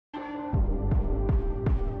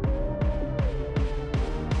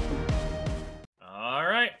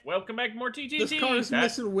Welcome back to more TTT. This car is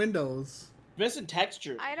missing windows. Missing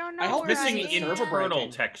textures. I don't know. I hope missing server internal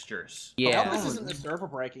breaking. textures. I hope this isn't the server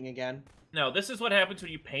breaking again. No, this is what happens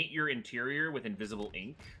when you paint your interior with invisible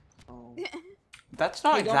ink. Oh. That's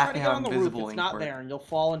not exactly how invisible It's ink not works. there, and you'll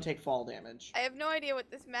fall and take fall damage. I have no idea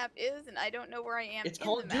what this map is, and I don't know where I am. It's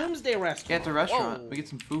called Doomsday Restaurant. Yeah, it's a restaurant. Whoa. We get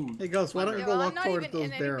some food. Hey, Ghost, why don't you go I'm look not towards even those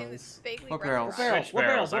in anything barrels? that's vaguely What barrels? restaurant. Which What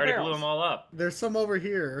barrels? I already What blew barrels? them all up. There's some over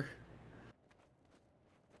here.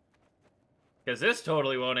 Because this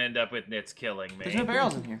totally won't end up with Nits killing me. There's no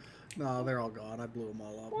barrels in here. No, they're all gone. I blew them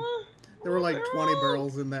all up. What? There were like 20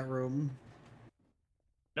 barrels in that room.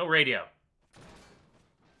 No radio.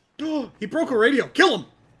 He broke a radio. Kill him!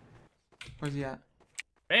 Where's he at?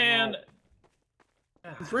 Man.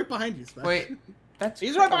 He's right behind you, Speshel. Wait, that's...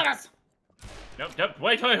 He's right behind us! Nope,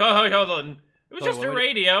 wait, hold on. It was just a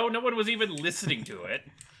radio. No one was even listening to it.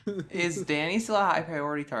 Is Danny still a high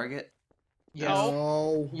priority target? Yes.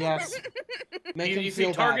 No. Yes. Make him You feel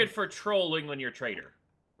see target bad. for trolling when you're a traitor.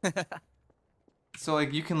 So,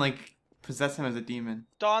 like, you can, like, possess him as a demon.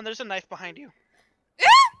 Dawn, there's a knife behind you.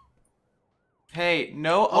 Hey,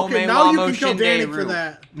 no Okay, Ome now wa you can kill Moshin Danny Deru. for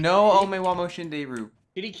that. No Ome wa Moshin Deru.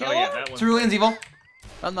 Did he kill Oh yeah, him? that one. Cerulean's evil.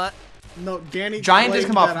 I'm not. No, Danny Giant just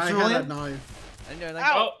claimed come up that from I had a Cerulean? knife. I know, like,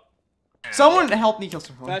 Ow! Oh. Someone help me kill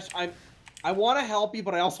Cerulean. Fesh, I want to help you,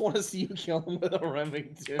 but I also want to see you kill him with a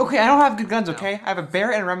Remington. Okay, I don't have good guns, okay? I have a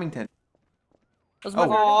bear and a Remington. That's Oh.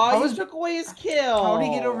 my Aw, How you is- took away his kill. How did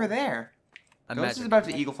he get over there? I'm Ghost magic. is about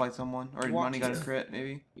to eagle flight someone. Or Walked money got a here. crit,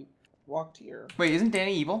 maybe. Walked here. Wait, isn't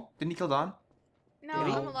Danny evil? Didn't he kill Dawn? No, Did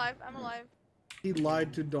he? I'm alive. I'm alive. He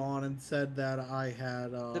lied to Dawn and said that I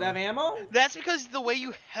had, Did it have ammo? That's because the way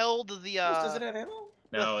you held the Does it have ammo?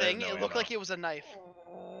 No, thing, no it looked like it was a knife.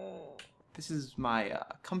 This is my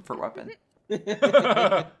comfort weapon.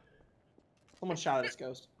 Someone shot at us,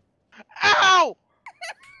 Ghost. Ow!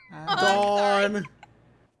 Dawn! Did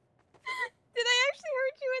I actually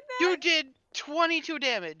hurt you with that? You did 22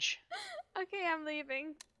 damage. Okay, I'm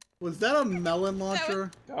leaving. Was that a melon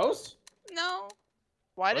launcher? Ghost? No.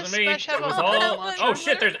 Why does Wasn't me. Spesh have It was a all. launcher? Oh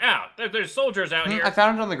shit! There's soldiers out here. I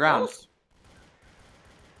found it on the ground. Ghost?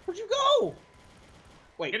 Where'd you go?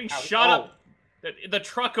 Wait, Getting ow, shot oh. up. The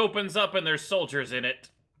truck opens up and there's soldiers in it.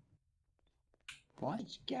 What? Did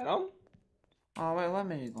you get him? Oh, wait, let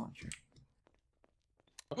me launcher.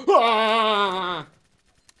 Ah!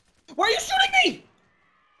 Why are you shooting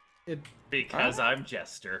me? Because I'm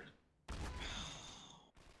Jester.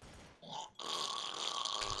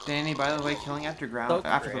 Danny, by the way, killing after So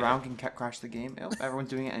the great. round can crash the game. Oh, everyone's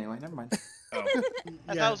doing it anyway. Never mind. Oh.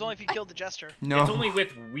 I thought it was only if you killed the jester. No, It's only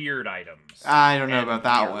with weird items. I don't know And about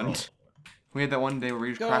that weird one. rolls. We had that one day where we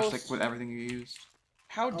just crashed like Ghost. with everything you used.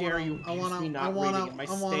 How dare you I accuse wanna- me I not wanna- reading in my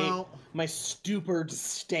I wanna- state, my stupid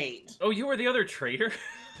state. Oh, you were the other traitor?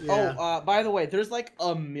 Yeah. Oh, by the way, there's like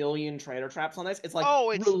a million trader traps on this. It's like, Oh,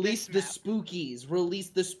 it's release the this spookies, release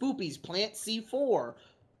the spoopies, plant C4.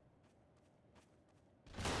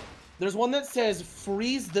 There's one that says,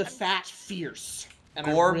 freeze the fat fierce. And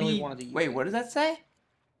I Gorby. really wanted to use Wait, it. what does that say?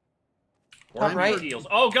 Top right. Heals.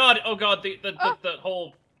 Oh god! The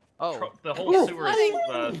whole Oh, the whole Ooh. sewer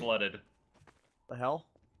is flooded. the hell?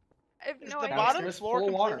 I have Is no the idea. bottom Downstairs floor full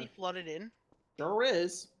of water. completely flooded in? Sure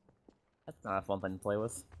is. That's not a fun thing to play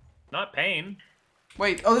with. Not pain.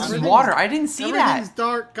 Wait, oh, this is Everything's- water. I didn't see Everything's that.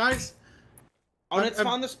 dark, guys. Oh, and it's I'm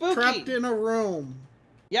found the spooky. Trapped in a room.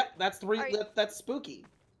 Yep, that's the Are you- that's spooky.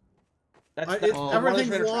 That's I- that's it- one of the everything's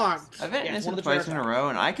trader traps. locked. I've been Yeah, it's one innocent of the trader twice in a traps. row,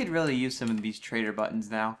 and I could really use some of these trader buttons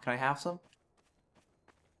now. Can I have some?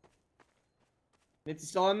 Is he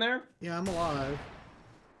still in there? Yeah, I'm alive.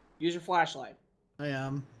 Use your flashlight. I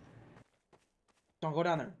am. Don't go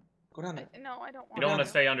down there. Go down there. No, I don't want You don't want down to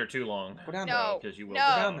stay under too long. Go down No. Because you will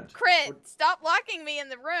down No. there. Crit, stop locking me in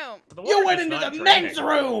the room. The there. You water went is into not the draining. men's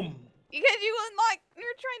room! Because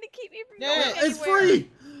you're trying to keep me from Yeah, going It's anywhere.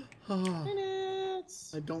 free! Oh,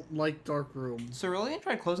 Minutes. I don't like dark rooms. Cerulean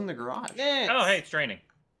tried closing the garage. Minutes. Oh, hey, it's draining.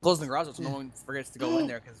 Closing the garage so no one forgets to go in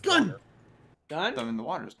there because Gun! Done? I mean, the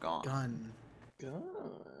water's gone. Gun. Gun.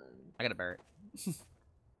 I gotta bear it.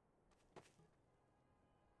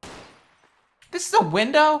 This is a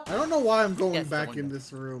window? I don't know why I'm going Yes, the back in window.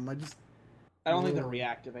 this room. I just... I don't think they're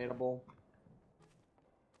reactivatable.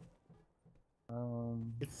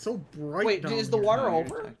 It's so bright Wait, down is the here. water Oh, you're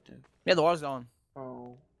over? detective. Yeah, the water's gone.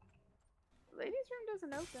 Oh. Ladies' room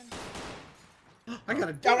doesn't open. I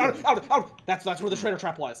got Out! That's where the trader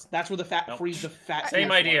trap was. That's where the fat Nope. freeze the fat. Same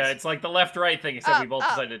fierce idea. was. It's like the left-right thing, except we both Up.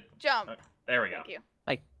 decided. Jump. There we go. Thank you.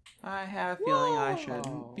 I have a feeling I Whoa.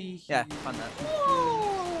 shouldn't be here. Yeah, found that.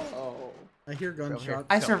 Oh. I hear gunshots.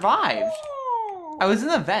 I survived. I was in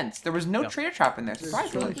the vents. There was no Yeah. traitor trap in there. There's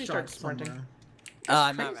Surprisingly. really Please start shots sprinting. somewhere.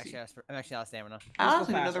 I'm crazy. actually out of stamina. I Let's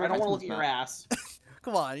honestly go didn't know faster. there I don't were want to vents look in at this your map. ass.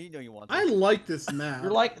 Come on, you know you want to. I like this map.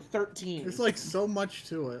 You're like 13. There's like so much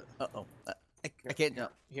to it. Uh-oh. I can't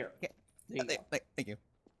jump. Here. Yeah. There you go. Thank you.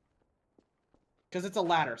 Because it's a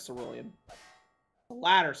ladder, Cerulean. A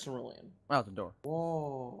ladder, Cerulean. Oh, it's a door.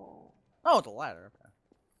 Whoa. Oh, it's a ladder. Okay.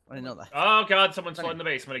 I didn't know that. Oh god, someone's flooding the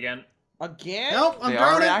basement again. Again? Help! I'm They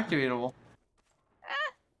are drowning. reactivatable.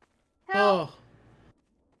 Help. Oh,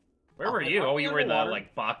 Where were wait, you? aren't Oh, we you were in the underwater?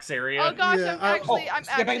 like box area. Oh gosh, Yeah, I'm I- actually, I'm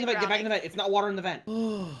get back in the vent. Get back in drowning. the vent. It's not water in the vent.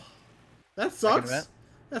 oh, that Back in the sucks. vent?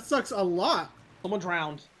 That sucks a lot. Someone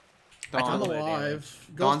drowned. I'm Dawn, a little bit of alive.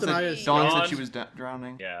 Dawn Ghost and I said, is Dawn Dawn. said she was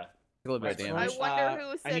drowning. Yeah. A little bit of Right, damage. I wonder I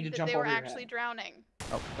who need said to that jump they were over your actually head. drowning.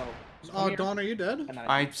 So, Oh, come here, Dawn, are you dead? and then,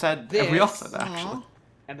 I said This- we all said that actually. Aw.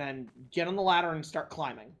 and then get on the ladder and start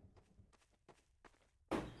climbing.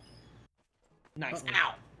 Nice. Uh-oh.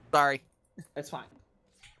 Ow. Sorry. It's fine.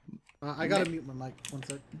 I gotta mute my mic. 1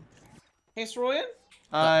 sec. Hey, Cerulean?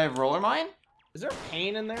 Roller mine? Is there a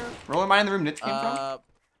pain in there? Roller mine in the room Nitz came from?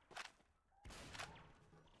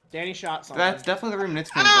 Danny shot something. That's definitely the room Nitz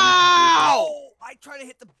came from. Ow! I tried to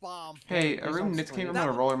hit the bomb. Hey, a Please room don't Nitz came swing. from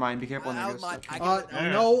a roller mine. Be careful when That they was go my- stuff. I get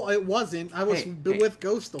it. No, it wasn't. I was Hey, with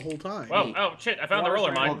Ghost the whole time. Whoa, Hey. oh shit, I found the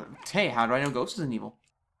roller mine. Well, hey, how do I know Ghost isn't evil?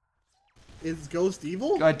 Is Ghost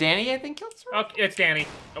evil? Danny, I think, killed Cerulean? Oh, it's Danny.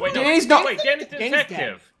 Oh wait, no. Danny's not- Wait, Danny's Danny's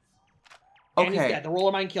detective. Danny's Okay, dead. The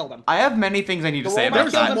roller mine killed him. I have many things I need to The say roller mine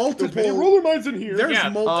about There's killed that. him. multiple- There's many roller mines in here. There's Yeah,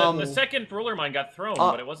 multiple. the second roller mine got thrown,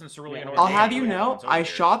 Uh, but it wasn't Cerulean or I'll Danny. have you It know, was I over.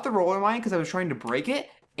 shot the roller mine because I was trying to break it,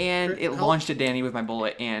 and Crit, it help. launched at Danny with my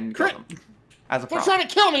bullet and killed Crit. him. As a They're prop. trying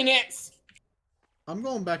to kill me, Nitz! I'm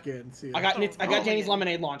going back in and see. I got Oh, Danny's yeah.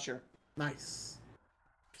 lemonade launcher. Nice.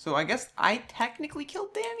 So I guess I technically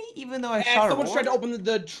killed Danny, even though I And shot a someone's roller. tried to open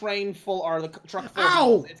the train full, or the truck full.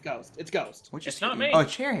 Ow! Of It's Ghost. It's Ghost. Which It's is not hit me. you? Oh, a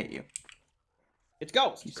chair hit you. It's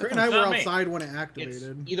Ghost. Crit and I It's were not me. outside when it It's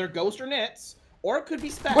activated. either Ghost or Nitz, or it could be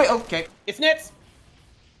Spec. Wait, okay. It's Nitz!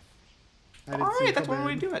 I didn't see you Alright, that's come one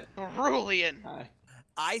way in. to do it. Cerulean. Hi.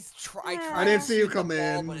 I tried. I didn't see you to come shoot the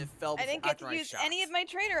ball, in. But it fell I didn't get after to I use shot. any of my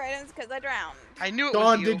trader items because I drowned. I knew it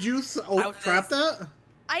Dawn, was you. did you I was trap that?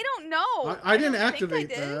 I don't know. I didn't don't think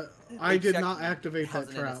activate I did. that. I did Checked not activate that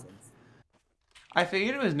Thousand trap. innocents. I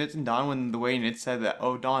figured it was Nitz and Dawn when the way Nitz said that,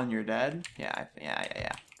 oh, Dawn, you're dead. Yeah.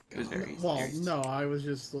 It was very easy. Well, no, I was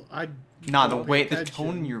just Nah, the don't way, pay the tone in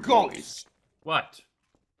attention. your voice. Ghost! What?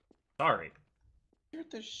 Sorry.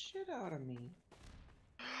 Scared the shit out of me.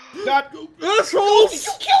 That Did assholes!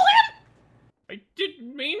 you kill him? I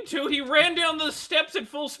didn't mean to. He ran down the steps at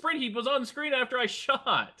full sprint. He was on screen after I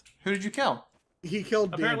shot. Who did you kill? He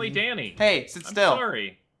killed Apparently Danny. Danny. Hey, sit I'm still.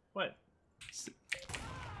 sorry. What?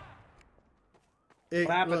 It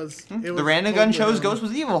What happened? was. Hmm? It was The random gun totally shows him. Ghost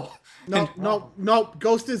was evil. No, And- no.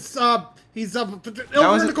 Ghost is he's over in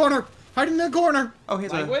was the it- corner, hiding in the corner. Oh, he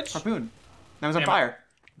has Language? a harpoon. That was on Damn it. fire.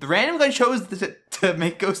 The random gun chose to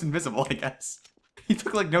make Ghost invisible, I guess. He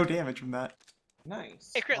took like no damage from that.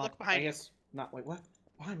 Nice. Hey, Crit, look behind I you. guess not. Wait, what?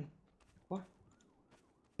 Behind me. What?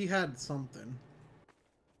 He had something.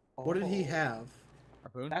 What did he Oh, have?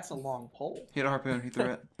 Harpoon? That's a long pole. He had a harpoon, he threw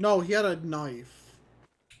it. No, he had a knife.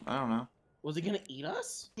 I don't know. Was he gonna eat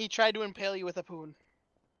us? He tried to impale you with a poon.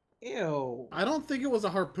 Ew. I don't think it was a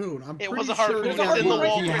harpoon. I'm It pretty was a sure harpoon. he It was a had harpoon one.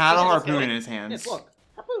 right He here. had a Look, harpoon look. in his Yes, hands. look.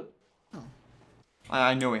 Harpoon.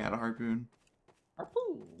 I know he had a harpoon.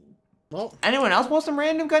 Harpoon. Well, Anyone else want some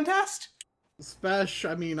random gun test? Spesh.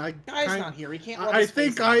 I mean, Guy's not here. He can't. rub I his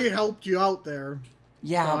think face I in. helped you out there.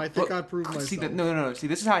 Yeah, So I think but- I proved See, myself. no. See,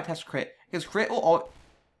 this is how I test Crit. Because Crit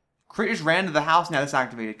Crit just ran to the house now that's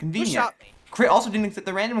activated. Who Convenient. shot me? Crit also didn't accept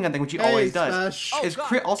the random gun thing, which he Hey, always does. Spesh. Oh, Is God.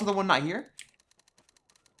 Crit also the one not here?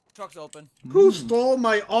 Truck's open. Who Hmm. stole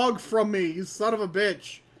my AUG from me? You son of a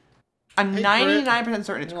bitch. I'm Hey, 99%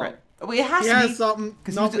 certain it's No. Crit. Wait, it has He to has be. something.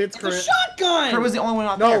 'cause Nope, he was it's It's a Crit. shotgun. Crit was the only one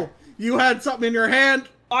not No, there. you had something in your hand.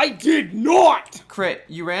 I did not. Crit,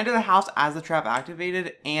 you ran to the house as the trap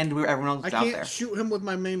activated, and everyone else I was out can't there. shoot him with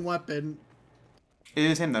my main weapon. It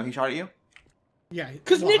is him though. He shot at you. Yeah,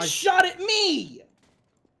 Because well, Nick I- shot at me.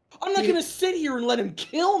 I'm not He- gonna sit here and let him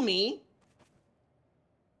kill me.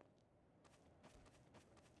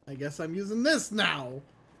 I guess I'm using this now.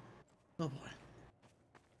 Oh boy.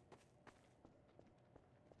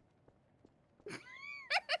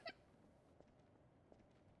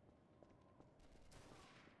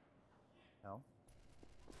 No.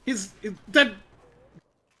 He's dead.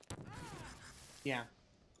 Yeah.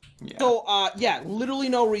 Yeah. So, yeah, literally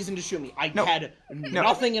no reason to shoot me. I No. had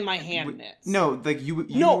nothing in my hand, Nits. No, like you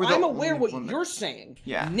No, were the I'm aware only what one that- you're saying.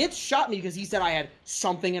 Yeah. Nits shot me because he said I had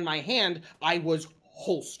something in my hand. I was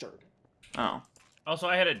holstered. Oh. Also,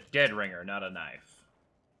 I had a dead ringer, not a knife.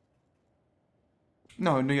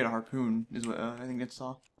 No, you had a harpoon, is what I think it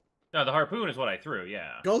saw. No, the harpoon is what I threw,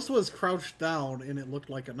 yeah. Ghost was crouched down and it looked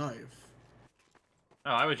like a knife. Oh,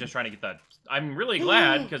 I was just trying to get that. I'm really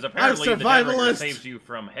glad, because apparently the dead ringer survivalist. saves you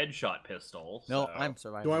from headshot pistol. No, so- I'm Do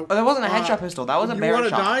surviving. I? Oh, that wasn't a headshot pistol. That was a you barrel wanna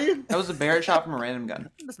shot. die? That was a barrel shot from a random gun.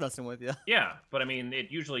 I'm just messing with you. Yeah, but I mean, it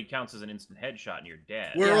usually counts as an instant headshot and you're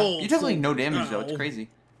dead. We're all You took like no soldiers damage though. It's now. crazy.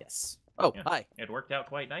 Yes. Oh, Yeah. hi. It worked out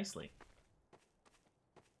quite nicely.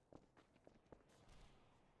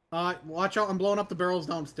 Watch out! I'm blowing up the barrels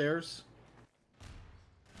downstairs.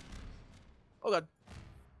 Oh god.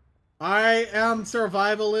 I am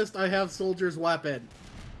survivalist. I have soldier's weapon.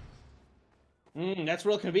 That's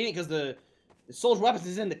real convenient because the soldier weapons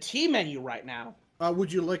is in the T menu right now.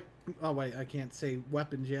 Would you like? Oh wait, I can't say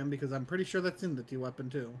weapon jam because I'm pretty sure that's in the T weapon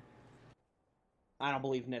too. I don't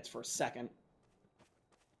believe Nits for a second.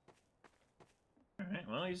 Alright,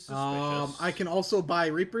 well, he's suspicious. I can also buy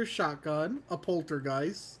Reaper's shotgun, a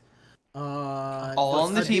poltergeist. All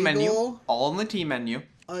in the a T menu. deagle, All in the T menu.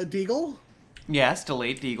 A deagle? Yes,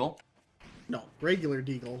 delayed deagle. No, regular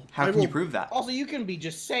deagle. How I can you will- prove that? Also, you can be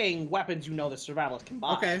just saying weapons you know the survivalists can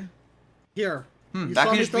buy. Okay. Here. You That saw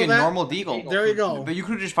could me just be throw a that? normal deagle. There you go. But you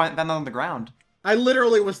could have just found that on the ground. I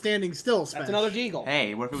literally was standing still, Spesh. That's another deagle.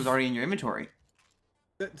 Hey, what if it was already in your inventory?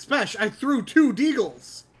 Spesh, I threw 2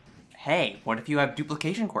 deagles. Hey, what if you have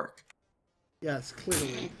duplication quirk? Yes,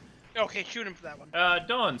 clearly. Okay, shoot him for that one.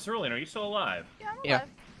 Dawn, Cerulean, are you still alive? Yeah, I'm Yeah. alive.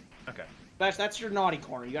 Okay. That's your naughty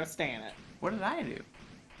corner. You gotta stay in it. What did I do?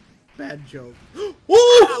 Bad joke.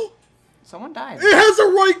 Oh! Someone died. It has a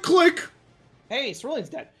right click! Hey, Cerulean's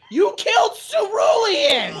dead. You killed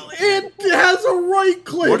Cerulean! It has a right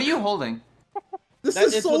click! What are you holding? This That-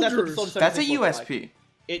 is it's what- that's what the soldiers. soldiers That's a thing looks USP.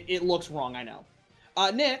 like. It looks wrong, I know.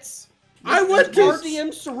 Nits. I went to-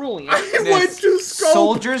 RDM Cerulean. I went to scope!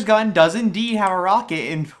 Soldier's gun does indeed have a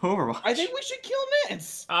rocket in Overwatch. I think we should kill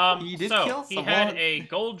Nits. He did so, kill he someone. had a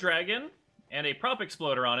gold dragon and a prop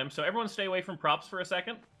exploder on him, so everyone stay away from props for a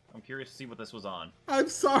second. I'm curious to see what this was on. I'm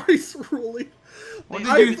sorry, Cerulean. What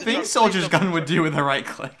I- did you think Soldier's gun would do with a right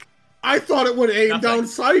click? I thought it would aim Nothing. down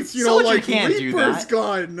sights, you know, Soldier like can't do Reaper's that.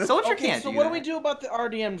 gun. Soldier Okay, can't so do what that. do we do about the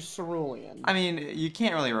RDM Cerulean? I mean, you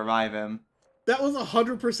can't really revive him. That was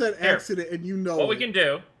 100% Here. accident, and you know What we it. can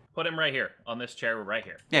do, put him right here, on this chair right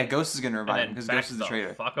here. Yeah, Ghost is gonna And revive him then because back Ghost is the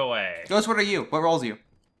traitor. fuck away. Ghost, what are you? What roles are you?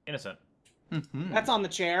 Innocent. That's on the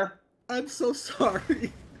chair. I'm so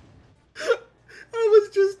sorry. I was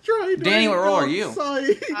just trying to. Danny, aim what role are down you?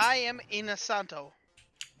 sight. I am Innocento.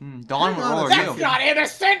 Dawn, Hang what on role a are That's you? not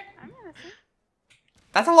innocent! I'm innocent.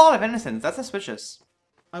 That's a lot of innocence. That's suspicious.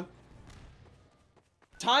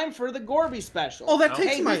 Time for the Gorby special. Oh, that Oh.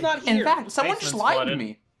 takes Hey, my. who's not here? In fact, someone just Basement's lied to flooded.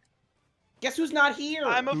 me. Guess who's not here?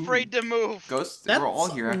 I'm afraid to move. Ghost, That's we're all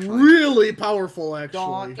here actually. really powerful, actually.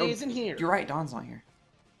 Dawn isn't here. You're right, Dawn's not here.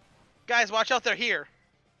 Guys, watch out, they're here.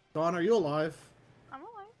 Dawn, are you alive? I'm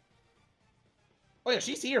alive. Oh yeah,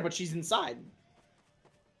 she's here, but she's inside.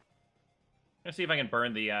 Let's see if I can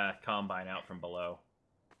burn the combine out from below.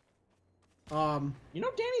 You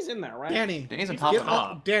know Danny's in there, right? Danny. Danny's on He's top on of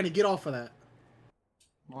top. it. Danny, get off of that.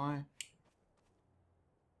 Why?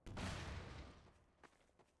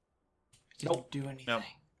 Nope. Didn't do anything.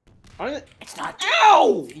 Nope. It's not.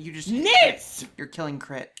 Ow! You just. Nits! You're killing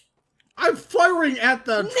crit. I'm firing at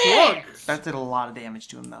the truck. That did a lot of damage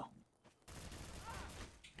to him though.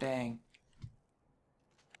 Dang.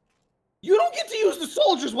 You don't get to use the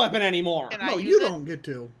soldier's weapon anymore. Can I No, use you it? don't get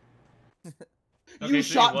to. Okay, You so he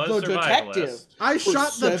shot was the detective. survivalist. I For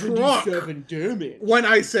shot the truck. 77 damage. When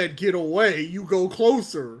I said get away, you go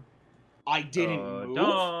closer. I didn't move.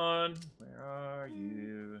 Dawn, where are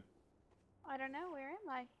you? I don't know. Where am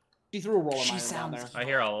I? She threw a roller She mine down there. sounds- I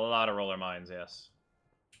hear a lot of roller mines, yes.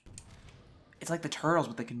 It's like the turtles,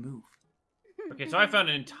 but they can move. Okay, so I found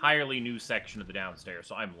an entirely new section of the downstairs,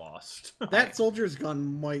 so I'm lost. That soldier's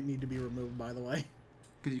gun might need to be removed, by the way.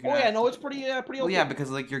 'Cause you can Oh yeah, act- no, it's pretty Well, okay. yeah,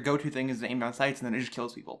 because like your go-to thing is to aim down sights and then it just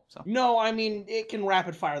kills people. So. No, I mean it can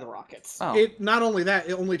rapid fire the rockets. Oh, It not only that,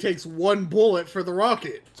 it only takes 1 bullet for the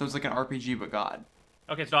rocket so it's like an RPG, but God.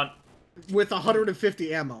 Okay, it's done. with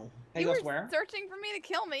 150 ammo. Hey, you Ghost were where? searching for me to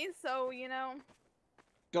kill me, so you know.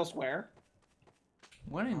 Ghost where?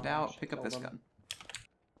 When in Oh, doubt, shit, pick up hold this on. gun.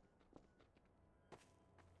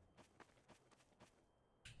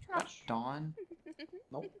 Trash. Dawn.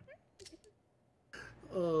 Uh,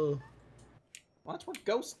 Well, that's where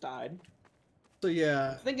Ghost died. So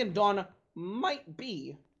yeah. Thinking Dawn might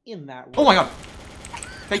be in that room. Oh my god.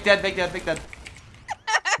 Fake dead, fake dead, fake dead.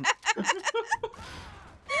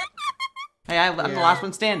 Hey, I'm the Yeah. last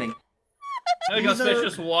one standing. I think how Speshel Either-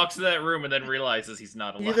 just walks to that room and then realizes he's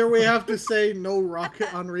not alive. Either we have to say no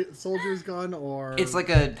rocket on soldier's gun, or It's like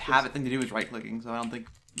a habit thing to do with right clicking, so I don't think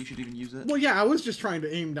we should even use it. Well, yeah, I was just trying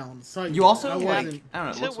to aim down sight. You also I like, wasn't- I don't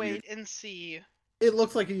know, it To looks wait weird. and see. It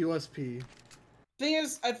looks like a USP. Thing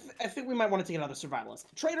is, I think we might want to take another survivalist.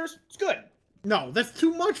 Traders, it's good. No, that's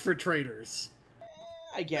too much for traders.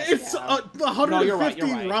 I guess. It's yeah. 150 No, you're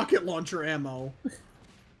right. rocket launcher ammo.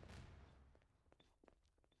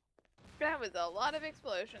 That was a lot of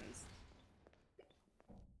explosions.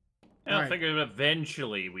 I Alright. figured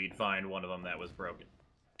eventually we'd find one of them that was broken.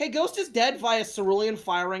 Hey, Ghost is dead via Cerulean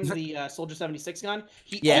firing the Soldier 76 gun.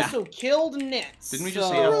 He Yeah. also killed Nitz. Didn't we just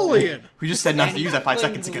say that? Brilliant. We just said not and to use he that 5 claimed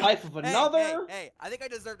seconds the ago. life of Hey, another, hey, I think I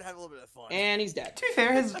deserve to have a little bit of fun. and he's dead. To be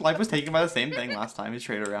fair, his life was taken by the same thing last time his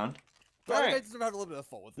trade around. But I think I Alright. deserve to have a little bit of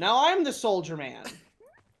fun with it. Now I'm the soldier man.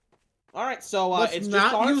 Alright, so Let's it's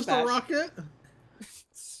not just on use the Spesh. rocket.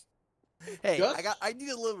 Hey, Just- I need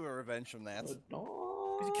a little bit of revenge from that. You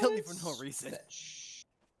You killed me for no reason.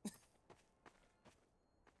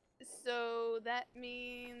 So that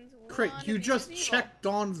means. Crit, one you of is just evil. checked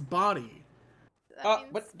Dawn's body. So that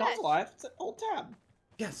means But Dawn's Spesh. alive. It's an old tab.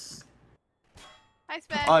 Yes. Hi,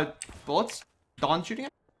 Spesh. Bullets? Dawn shooting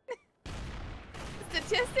it?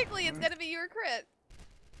 Statistically, it's gonna be your crit.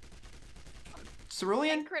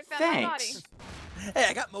 Cerulean? And crit found my body. Thanks. Hey,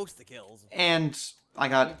 I got most of the kills. And I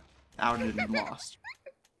got outed and lost.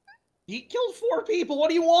 He killed 4 people. What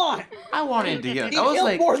do you want? I wanted to get He that was killed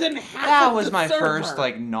like more than half that of was the my server. first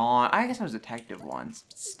like I guess I was detective once.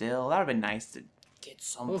 But still, that would have been nice to get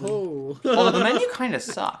something. Oh. Although the menu kind of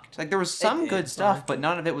sucked. Like there was some did, good stuff, but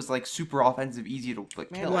none of it was like super offensive, easy to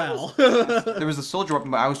like Man, kill. Well. There was the soldier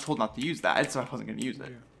weapon, but I was told not to use that, so I wasn't gonna use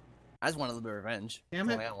it. I just want a little bit of revenge. Damn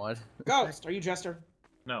That's it. all I want. Ghost, are you Jester?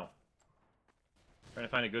 No. Trying to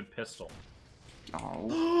find a good pistol.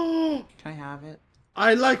 Oh, can I have it?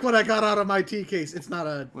 I like what I got out of my tea case. It's not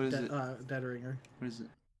a What is it? dead ringer. What is it?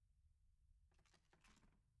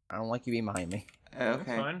 I don't like you being behind me. That's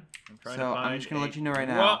Okay. fine. I'm trying So to find I'm just gonna a- let you know right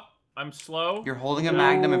now. Whoa, I'm slow. You're holding a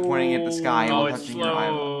magnum and pointing it at the sky Oh, and it's touching your eye.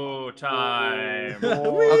 slow time.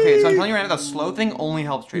 Okay, so I'm telling you right now, the slow thing only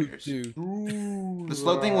helps traders. Dude. The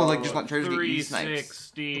slow thing will like just let traders get easy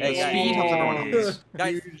snipes. 360. Hey, The speed helps everyone else.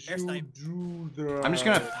 Guys, air snipe. I'm just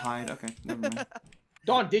gonna hide. Okay, never mind.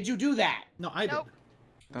 Dawn, did you do that? No, I did. Nope.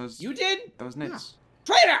 That was You did? nits.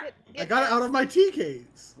 Traitor! I got it out of my tea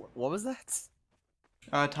case. What was that?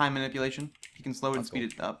 Time manipulation. You can slow it and That's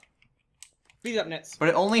speed it up. Beat it up, Nitz. But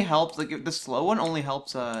it only helps like the slow one only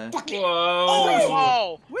helps Fuck it. Whoa.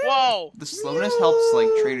 Whoa! Whoa! the slowness helps like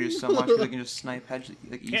traders so much because they can just snipe heads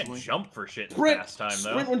like Can't easily. jump for shit in Sprint, fast time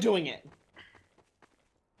though. sprint when doing it.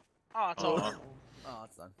 Oh, it's Oh. over. Oh,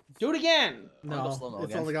 it's done. Do it again. I'll go No, slow-mo it's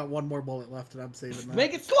again. only got one more bullet left, and I'm saving that.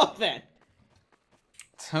 Make it slow then.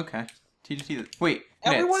 Okay. TTT. Wait.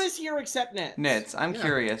 Everyone Nits. is here except Nitz. Nits. I'm Yeah.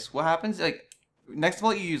 curious. What happens like next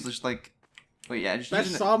bullet you use just like wait yeah just That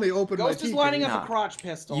use, saw me open my Ghost tea is lining case. up Nah. a crotch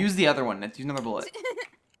pistol. use the other one. Nits. Use another bullet.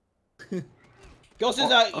 Ghost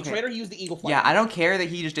is Oh, okay. Traitor use the eagle flight. Yeah, I don't care that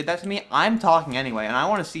he just did that to me. I'm talking anyway, and I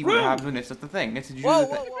want to see what happens when Nits does the thing. Nits, did you Whoa, do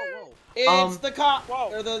the whoa, thing? whoa, whoa. It's the cop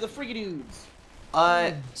Whoa. or the frigadudes.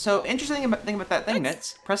 So interesting thing about that thing,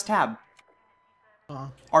 Nits. Press tab. Huh.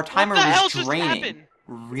 Our timer the hell was just draining happened?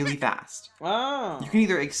 really fast. Oh. You can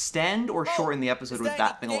either extend or shorten the episode with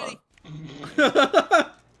that thing alone.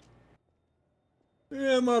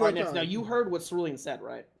 Yeah, I'm out Alright, of Nitz, time. now you heard what Cerulean said,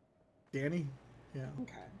 right? Danny? Yeah.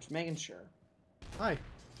 Okay, just making sure. Hi.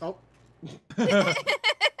 Oh.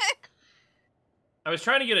 I was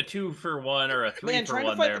trying to get a 2-for-1 or a Man, trying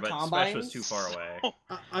to 3-for-1 fight there, the but Spesh was combines. too far away.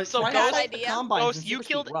 So Trying to Ghost- fight the idea. combines Ghost, in you super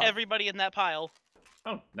killed speed rough. everybody in that pile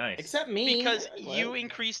Oh, nice. Except me. because Well, you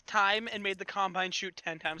increased time and made the combine shoot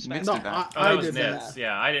 10 times Nits faster. No, did that. Oh, that I was did Nits. that.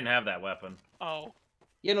 Yeah, I didn't have that weapon. Oh.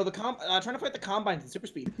 You know, trying to fight the combines in super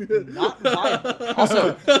speed. Not viable.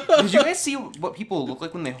 Also, did you guys see what people look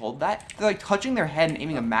like when they hold that? They're like touching their head and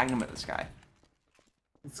aiming a magnum at the sky.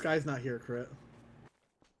 This guy's not here, Crit.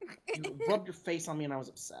 You rubbed your face on me and I was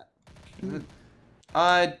upset.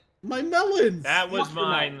 My melons! That was Fuck your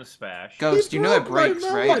mine, the mouth. Spash. Ghost, He you know it broke my breaks,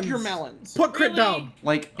 melon. right? Fuck your melons. Put Crit Really? down!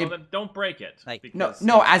 Like Oh, it. then don't break it. Like, No, because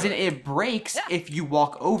no, it's as in good. it breaks if you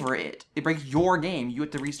walk over it. It breaks your game. You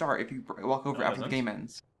have to restart if you walk over No, it after the doesn't. game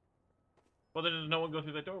ends. Well, then no one go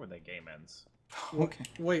through that door when that game ends. Okay.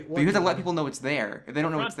 Wait, what? But you have to let people know it's there. If they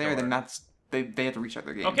don't know Front it's there, then door. that's they have to restart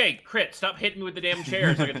their game. Okay, Crit, stop hitting me with the damn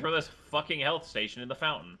chair so I can throw this fucking health station in the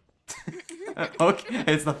fountain. Okay,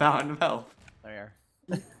 it's the fountain of health. There.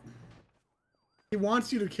 He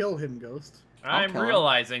wants you to kill him, Ghost. I'm kill him.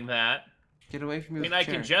 realizing that. Get away from I me. mean, with I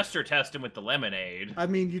the can chair. gesture test him with the lemonade. I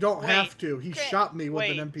mean, you don't Wait, have to. He Crit. shot me with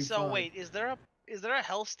Wait, an MP5. so wait, is there a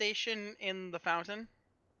health station in the fountain?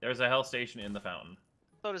 There's a hell station in the fountain.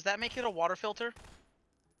 So does that make it a water filter?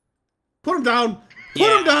 Put him down!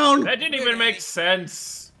 Put him down! That didn't even make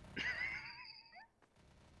sense.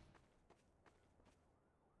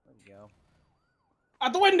 There we go.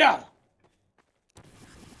 Out the window!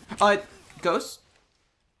 Ghost?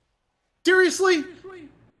 Seriously?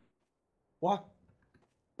 What?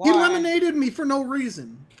 He Why? eliminated me for no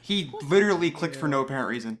reason. He literally clicked for no apparent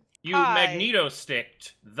reason. You Hi.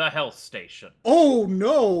 magneto-sticked the health station. Oh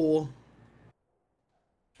no!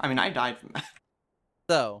 I mean, I died from that.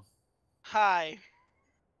 So, Hi.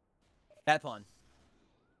 bad pun.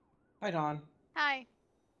 Hi, Don. Hi.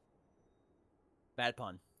 Bad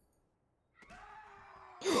pun.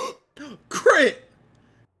 Crit!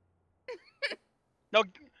 No.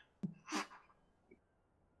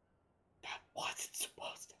 What's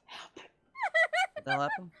supposed to happen? What the hell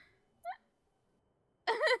happened?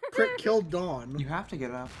 Crit killed Dawn. You have to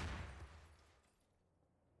get up.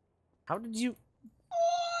 How did you...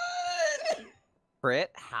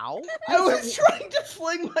 Crit? How? I was trying to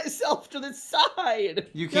fling myself to the side.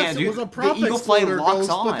 You Yes, can't it do was a prop the eagle flight exploder, locks Ghost,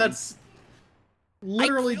 on. but that's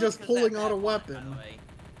literally I just killed pulling that out a bad pun, by the weapon. way.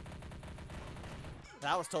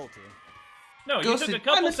 That was told to. No, you Ghost took a is-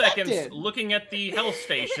 couple I'm seconds infected. looking at the health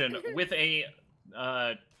station with a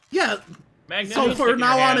Yeah, magneto so stick for in your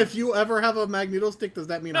now on, hand. if you ever have a magneto stick, does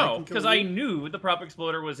that mean I No, can kill because you? I knew the prop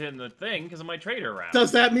exploder was in the thing because of my trader round.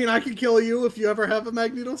 Does that mean I can kill you if you ever have a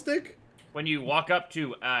magneto stick? When you walk up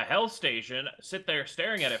to a health station, sit there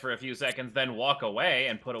staring at it for a few seconds, then walk away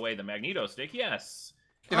and put away the magneto stick, yes.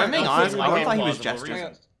 If I'm being Alright, honest, I'll I figure would it thought he out. was Plausible gesturing.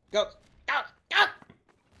 reason. Go. Go. Go.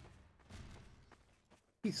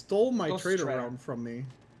 He stole my Ghost trader traitor. round from me.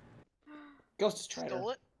 Ghost is traitor.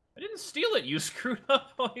 Stole it? I didn't steal it, you screwed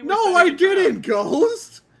up while he was No, setting I it down. didn't,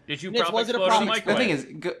 Ghost! Did you Nitz, prop was it a explode prop on my exploder? The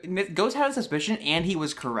coin? thing is, Ghost had a suspicion, and he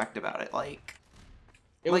was correct about it. Like,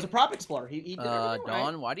 It was a prop explorer. He did everything right.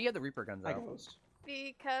 Dawn, why do you have the Reaper guns Hi, out? Ghost.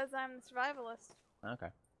 Because I'm the survivalist.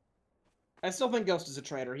 Okay. I still think Ghost is a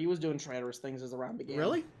traitor. He was doing traitorous things as the round began.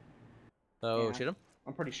 Really? So, Yeah. shoot him?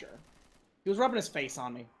 I'm pretty sure. He was rubbing his face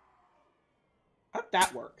on me. How'd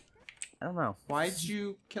that work? I don't know. why'd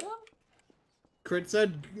you kill him? Crit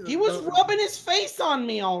said... He was rubbing his face on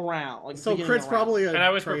me all round. Like, So beginning Crit's of the round. probably a And I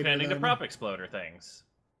was traitor, pretending to then. prop exploder things.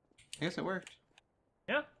 I guess it worked.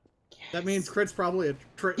 Yeah. That means Crit's probably a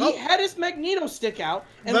traitor. He had his magneto stick out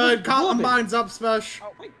and The was rubbing. Columbine's up, Spesh.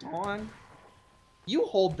 Oh, wait, Dawn. You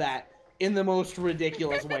hold that in the most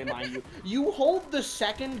ridiculous way, mind you. You hold the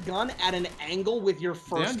second gun at an angle with your don't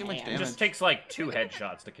first do much hand. It damage. just takes like 2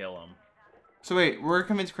 headshots to kill him. So wait, we're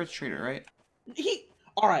convinced Crit's traitor, right?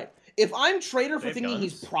 All right. If I'm traitor for They have thinking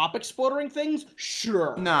he's guns. prop exploding things,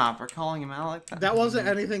 sure. Nah, for calling him out like that. That wasn't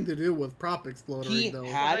anything to do with prop exploding, He though.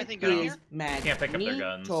 had anything good his here? Can't pick up their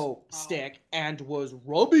guns. magneto stick and was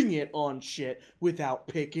rubbing it on shit without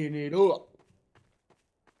picking it up.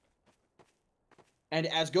 And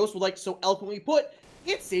as Ghost would like to so eloquently put,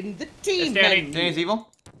 it's in the team It's Danny. menu. Danny's evil?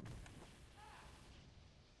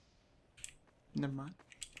 Never mind.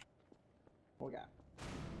 What we got?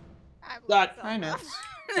 I blew That- myself I know. up.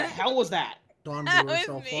 The hell was that? Dawn That blew was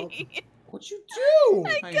herself up. me. What'd you do? I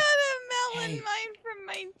Hey. got a melon Hey. mine from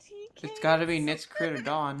my tea cake. It's gotta be Nit's Crit or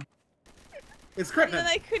Dawn. It's Crit And then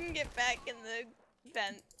now. I couldn't get back in the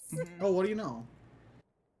vents. Oh, what do you know?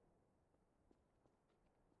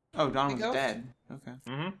 Oh, Dawn Hey, was Ghost? dead. Okay.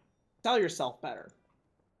 Mm-hmm. Tell yourself better.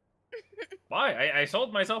 Why? I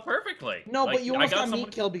sold myself perfectly. No, Like, but you I almost got someone- me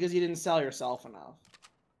killed because you didn't sell yourself enough.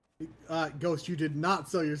 Ghost, you did not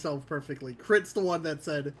sell yourself perfectly. Crit's the one that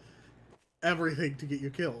said everything to get you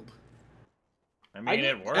killed. I mean, I it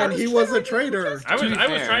did- worked. And he was a traitor. I was To be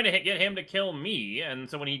fair. trying to get him to kill me, and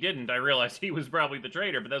so when he didn't, I realized he was probably the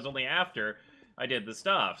traitor. But that was only after I did the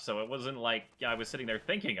stuff, so it wasn't like I was sitting there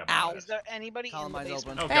thinking about Ow. it. Is there anybody in the Columbine's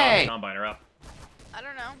basement? Oh god, Hey! the combine are up. I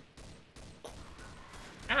don't know.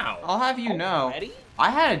 Ow! I'll have you know, Ready? I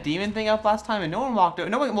had a demon thing up last time and no one walked over.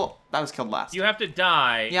 No one, well, I was killed last. You have to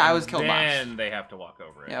die. Yeah, I and was killed last. Then they have to walk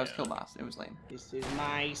over it. Yeah, I was killed last. It was lame. This is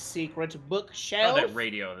my secret Oh, bookshelf. that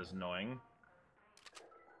radio is annoying.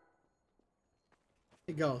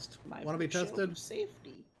 Hey, Ghost, My want to be bookshelf tested? of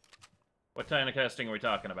Safety. What kind of testing are we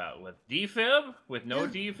talking about? With defib? With no Yeah.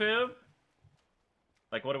 defib?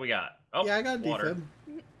 Like, what do we got? Oh, Yeah, I got water.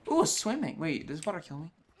 defib. Ooh, swimming. Wait, does water kill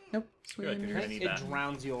me? Nope. Good, Sweet. you're gonna need It that.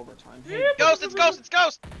 drowns you over time. Ghost! It's Ghost! It's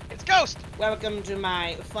Ghost! It's Ghost! Welcome to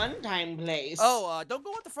my fun time place. Oh, don't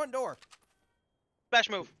go out the front door. Smash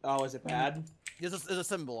move. Oh, is it bad? There's a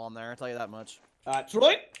symbol on there. I'll tell you that much.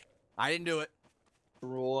 Troy? I didn't do it.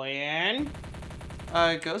 Cerulean.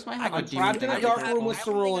 Ghost might have a I'm demon trapped thing. in a I dark can room with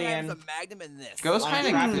control. Cerulean. The Magnum in this. Ghost I'm kind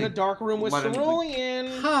trapped in a of. dark room with Let him- Cerulean.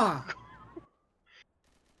 Huh.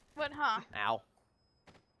 What, huh? Ow.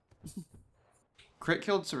 Crit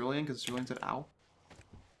killed Cerulean because Cerulean said ow.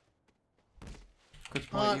 Crit's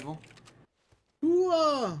probably evil.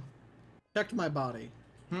 Who checked my body?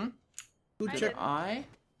 Hmm? Who I checked? did. I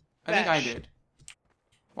think I Bash. did.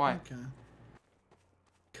 Why? Okay.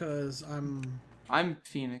 Cause I'm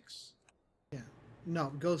Phoenix.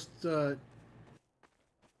 no Ghost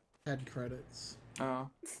had credits. Oh.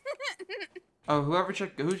 Oh, who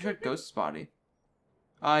checked Ghost's body?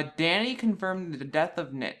 Danny confirmed the death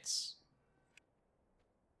of Nitz.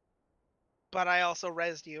 But I also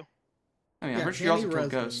rezzed you. I mean, I'm Yeah, pretty sure you also Danny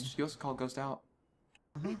killed rezzed Ghost. me. You also called Ghost out.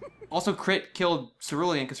 Uh-huh. Also, Crit killed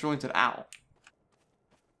Cerulean because Cerulean said ow.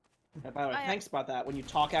 Yeah, by the way, I- thanks about that. When you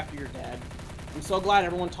talk after you're dead. I'm so glad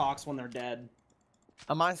everyone talks when they're dead.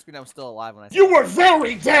 On my screen, I'm still alive when I. You were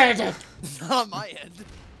very dead! on my end.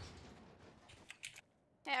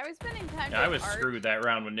 Hey, I was spending time Yeah, I doing was art. screwed that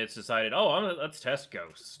round when Nitz decided, oh, let's test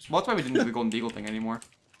Ghost. Well, that's why we didn't do the Golden Beagle thing anymore.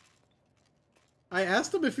 I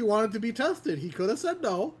asked him if he wanted to be tested. He could have said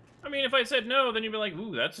no. I mean, if I said no, then you'd be like,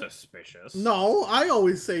 ooh, that's suspicious. No, I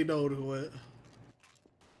always say no to it.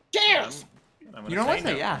 Cheers! I'm You gonna know what?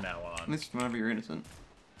 say no Yeah. from now At on. least whenever you're innocent.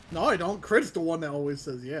 No, I don't. Crit's the one that always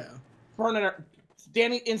says yeah. Burn it.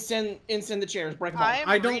 Danny, instant the chairs. Break them all. I'm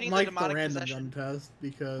I don't reading like the the demonic random possession. gun test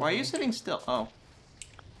because. Why are you sitting still? Oh.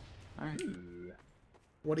 Alright. Ooh.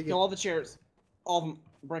 What do you Kill get? all the chairs. All of them.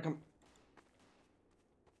 Break them.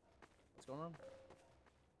 What's going on?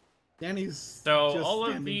 Danny's. So just all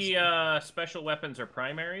of standing the special weapons are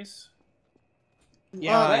primaries?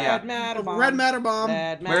 Yeah, yeah. red matter bomb. Red matter bomb.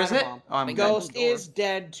 Red Where is matter it? bomb. Oh, I'm Thank dead. Ghost Door. is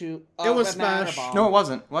dead too. It was red matter Spash. bomb. No, it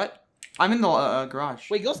wasn't. What? I'm in the garage.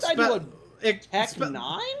 Wait, Ghost died Spe- to a it- Tech spe-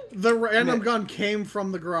 9? The random Mid- gun came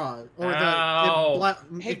from the garage, or Ow.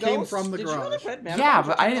 Hey, it came Ghost, from the did you know garage. that red matter Yeah, bombs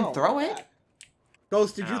but are I didn't oh, throw look it. at that.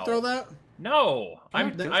 Ghost, did you Ow. throw that? No,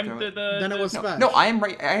 I'm did I'm throw the it. the. Then it was the- Spash. No, I am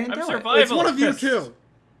right. I didn't I'm throw it. surviving. It's one of you Survivalist. two.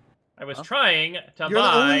 I was trying to You're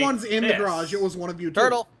buy the only ones in this. the garage. It was one of you two.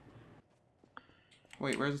 Turtle.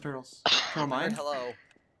 Wait, where's the turtles? Turtle I heard mine? hello.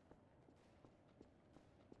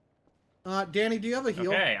 Danny, do you have a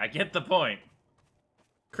heal? Okay, I get the point.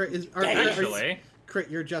 Crit, Actually, Crit,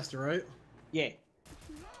 you're Jester, right? Yeah.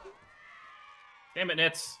 damn it,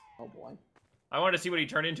 Nitz. Oh boy. I wanted to see what he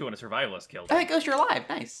turned into when a survivalist killed I him. think Ghost, you're alive.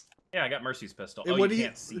 Nice. Yeah, I got Mercy's pistol. And Oh, what you do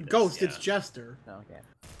can't see this. Ghost, yeah. it's Jester. Oh, okay.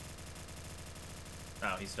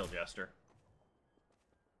 Oh, he's still Jester.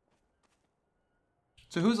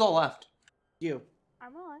 So who's all left? You.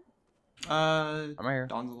 I'm on. I'm right here.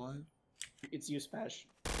 Don's alive. It's you, Spash.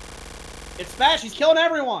 It's Spash. He's killing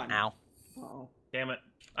everyone. Ow. Uh-oh. Damn it.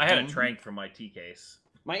 I had a Mhm. trank from my T case.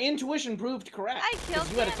 My intuition proved correct. I 'cause killed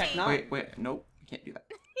you had a Danny. Tech 9. Wait, nope. You can't do that.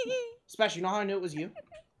 Spash, you know how I knew it was you?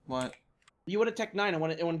 What? You had a Tech 9, and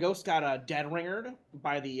when Ghost got dead ringered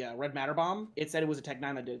by the red matter bomb, it said it was a Tech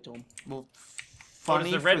 9 that did it to him. Well, Oh,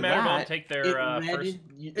 funny does the red for matter bomb that. take It their read, first?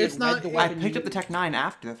 It's read not- the I I weapon picked you- up the Tech 9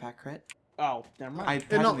 after the fact, crit. Oh, never mind. I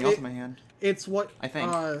had no, something else it- in my hand. It's what I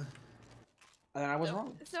think. And I was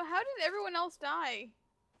wrong. So how did everyone else die?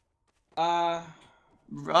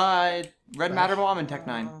 Red matter bomb and Tech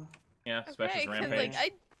 9. Yeah, Okay, Spesh's because rampage.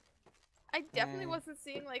 like I definitely wasn't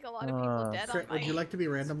seeing like a lot of people dead on Crit, my would you like to be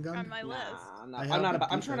random gun? on my list. Nah, I'm I not. have I'm not the about.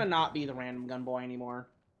 I'm defense. trying to not be the random gun boy anymore.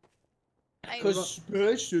 I, Because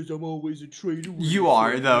Spash says I'm always a traitor. You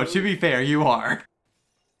are, though. To be fair, you are.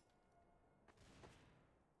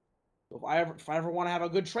 If I ever want to have a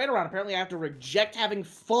good trade around, apparently I have to reject having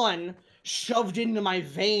fun shoved into my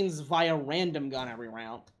veins via random gun every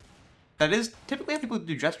round. That is typically how people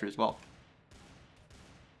do Jester as well.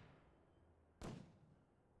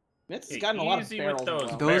 It's Hey, gotten a lot of easy with barrels. those as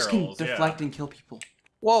well. Those barrels, can yeah. deflect and kill people.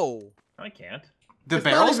 Whoa. I can't. The It's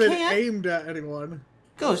barrels not even can't? aimed at anyone.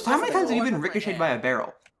 Ghost, how many times have you been Wonderful ricocheted hand. by a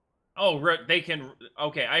barrel? Oh, they can.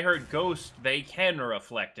 Okay, I heard Ghost. They can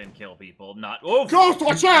reflect and kill people. Not. Oh, Ghost,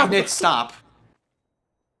 watch out! Nit, stop.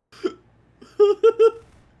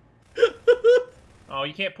 Oh,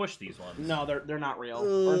 you can't push these ones. No, they're not real.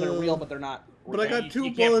 Or they're real, but they're not. But I You- got you 2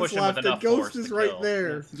 can't bullets push him with left, and enough Ghost force is to right kill.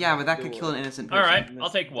 there. Yeah, but that could Do kill it. an innocent All person. right, I'll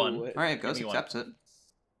take Do one. it. Alright, Ghost Give me one. accepts it.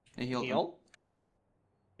 He healed him. Heal.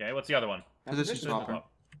 Okay, what's the other one? Position swapper.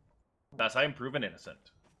 Thus, I am proven innocent.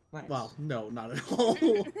 Nice. Well, no, not at all.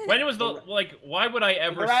 When was the like? Why would I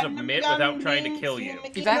ever submit without trying to kill you?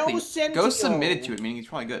 Exactly. No sense Ghost ago. submitted to it, meaning he's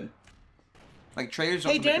probably good. Like traitors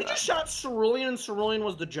don't Hey, submit Danny to just that. shot Cerulean, and Cerulean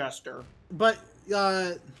was the jester. But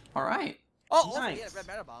All right. Oh, Nice. yeah, red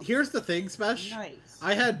matter bomb. here's the thing, Spesh. Nice.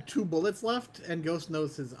 I had 2 bullets left, and Ghost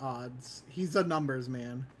knows his odds. He's a numbers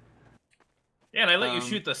man. Yeah, and I let you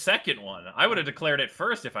shoot the second one. I would have declared it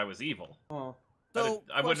first if I was evil. Oh.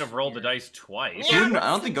 I wouldn't have rolled the dice twice. Yeah. I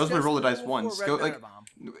don't think Ghost would roll the dice once. Go, like,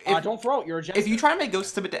 Don't throw it. You're a jester. if you try to make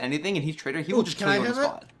Ghost submit to anything and he's traitor, he will just Can kill I you on the have it?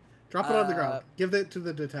 spot. Drop it on the ground. Give it to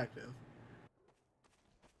the detective.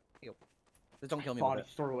 Just don't kill me Thought with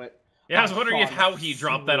he it. threw it. Yeah, I was wondering thought how he he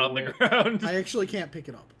dropped that on the threw it. ground. I actually can't pick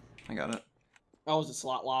it up. I got it. Oh, was it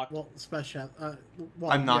slot locked? Well, Spesh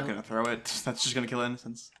well, I'm not yeah. gonna throw it. That's just gonna kill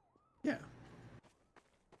innocence. Yeah.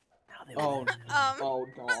 Oh, oh,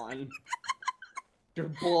 Dawn. You're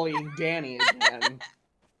bullying Danny again.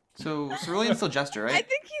 So Cerulean's still Jester, I right?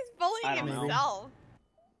 think he's I bullying don't know. himself.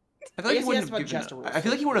 I feel like he guess wouldn't that's what have given. Jester was I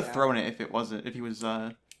feel like he would have yeah. thrown it if he was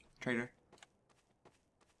traitor.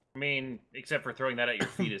 I mean, except for throwing that at your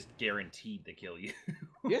feet is guaranteed to kill you.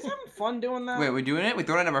 You guys having fun doing that? Wait, we doing it? We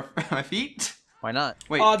throwing it at my feet? Why not?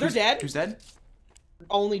 Wait, They're dead. Who's dead?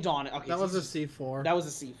 Only Dawn. Okay, That was a Jesus. C4. That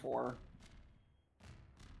was a C4.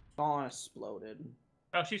 Dawn exploded.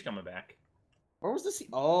 Oh, she's coming back. Where was the C?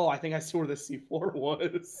 Oh, I think I see where the C4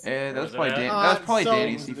 was. That was was it probably at? that was probably so-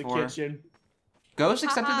 Danny's The C4. kitchen. Ghost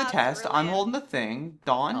accepted the Haha, test. I'm Cerulean. holding the thing.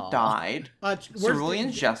 Dawn Aw. died. Where's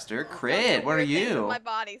Cerulean Jester. Crit. What are Weird things with you? My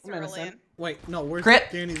body, I'm innocent. Cerulean. Wait, no, where's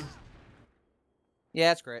Crit. Danny's? Yeah,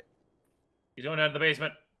 that's great. He's going out of the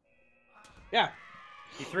basement. Yeah.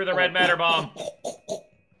 He threw the red matter bomb.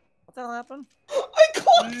 What the hell happened? I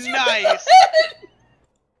called you. Nice.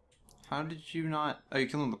 How did you not? Oh, you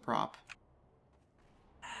killed him with the prop.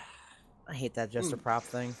 I hate that just a prop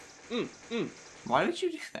thing. Why did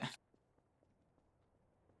you do that?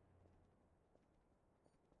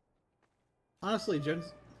 Honestly, Jen.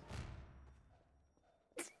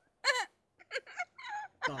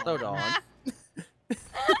 So Dawn. I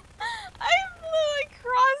flew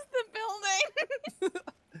across the building.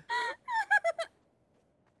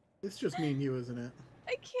 It's just me and you, isn't it?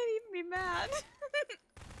 I can't even be mad.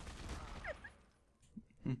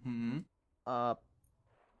 Mm-hmm.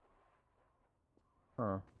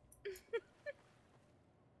 Huh.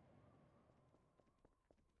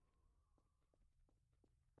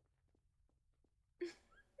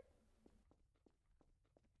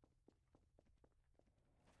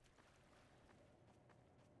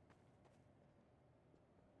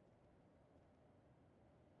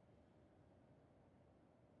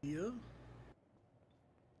 Yeah.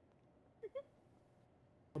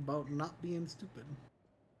 About not being stupid.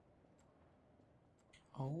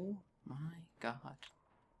 Oh my god.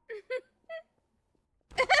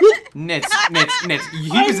 Nits, he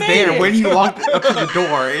I was made there it! when you walked up to the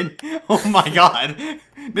door, and oh my god,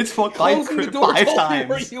 Nits walked by Closing the door 5 told me times.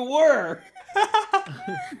 where you were.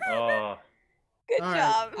 Oh. Good All right,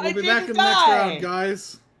 job. we'll I be back didn't in the next die. round,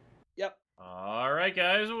 guys. Yep. All right,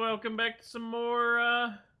 guys. Welcome back to some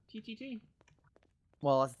more TTT.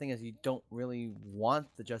 Well, that's the thing is, you don't really want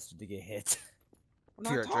the Jester to get hit. We're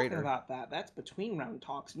If you're not a talking traitor. about that. That's between round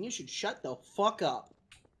talks, and you should shut the fuck up.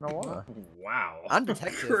 No, why? Wow. I'm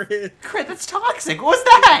detective. Crit. Crit, that's toxic. What was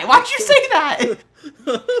that? Why'd you say that?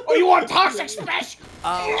 Oh, you want toxic Spesh?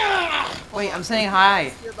 Wait, I'm saying hi.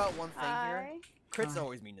 Hear about one thing here. Hi. Crit's Hi.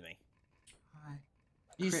 always mean to me. Hi,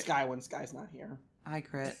 He's Crit. Sky when Sky's not here. hi,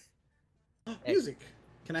 Crit. Music.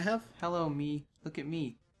 Can I have? Hello, me. Look at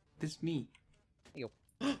me. This me. Yeah,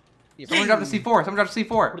 Someone dropped a C4. Someone dropped a Put it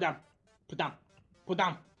C4. down. Put it down. Put it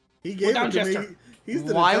down. He gave down, it to me. Jester. He's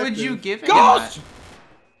the Why would detective. you give him Ghost!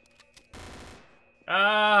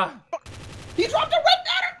 that? He dropped a red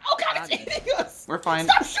matter! Oh god, it's God. eating us! We're fine.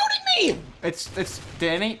 Stop shooting me! It's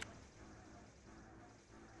Danny.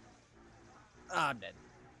 I'm dead.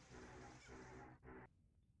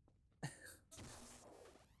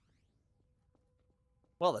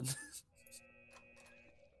 Well then.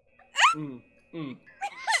 You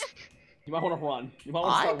might want to run. You might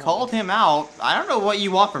want to I start called running. him out. I don't know what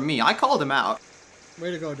you want from me. I called him out.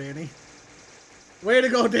 Way to go, Danny. Way to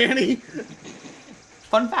go, Danny.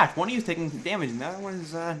 Fun fact, one of you is taking damage and the other one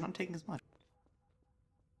is not taking as much.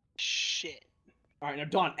 Shit. Alright, now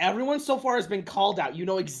Dawn, everyone so far has been called out. You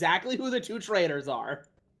know exactly who the 2 traitors are.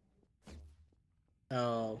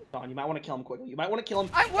 Oh. Dawn, you might want to kill him quickly. You might want to kill him.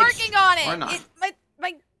 I'm working on it. Or not.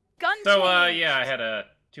 My gun. So, changed. yeah, I had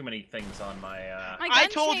too many things on my. My I gun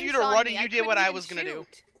told you changed to on run me. and you did what couldn't I even was gonna do.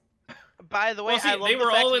 shoot. By the way, Well, see, I love they the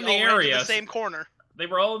were fact all we in the ran to area, the same corner. They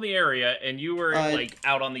were all in the area, and you were Uh, like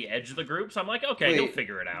out on the edge of the group. So I'm like, okay, he'll Wait,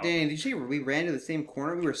 figure it out. Danny, did you say we ran to the same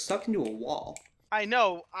corner? We were sucked into a wall. I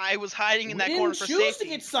know. I was hiding in We that corner didn't for choose safety. to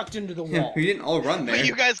get sucked into the Yeah, wall. we didn't all run But there.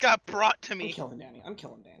 you guys got brought to I'm me. killing Danny. I'm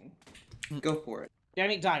killing Danny. Go for it.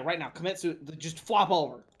 Danny, die right now. Commit suicide. Just flop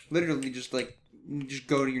over. Literally, just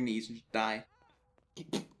go to your knees and just die.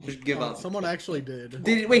 Just give up. Someone actually did.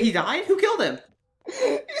 Wait, he died? Who killed him?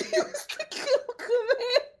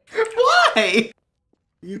 Commit. Why?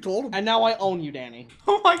 You told him. And now I own you, Danny.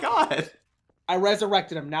 Oh my god. I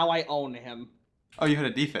resurrected him. Now I own him. Oh, you had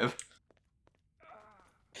a defib.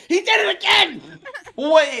 He did it again!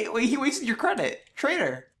 Wait, he wasted your credit.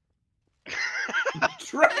 Traitor.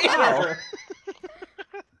 Traitor!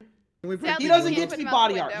 Can we break Sadly, He the doesn't can't get windows? to put be him out the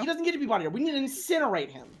body art. window. He doesn't get to be body art. We need to incinerate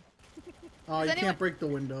him. Oh, you Does anyone- can't break the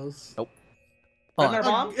windows. Hold Red on. Matter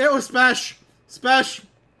Bomb? It was Spesh! Spesh!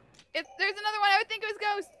 If there's another one, I would think it was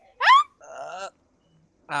Ghost.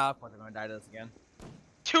 Of course I'm gonna die to this again.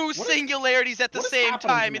 Two is- singularities at the what is same happening to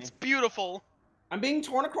time. me? It's beautiful. I'm being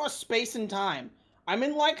torn across space and time. I'm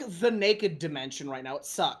in, like, the naked dimension right now. It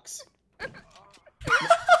sucks.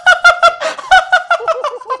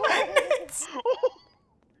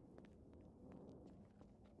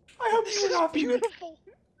 I hope This you were is not Phoenix. beautiful.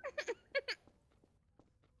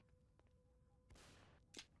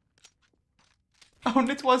 Oh, and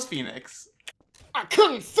it was Phoenix. I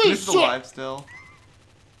couldn't see This is shit! alive still.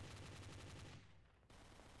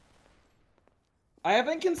 I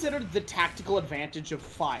haven't considered the tactical advantage of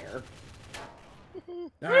fire.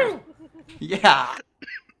 Ah, Yeah.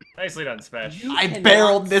 Nicely done, Spesh. You I cannot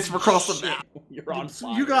barreled this across the shit map. when You're on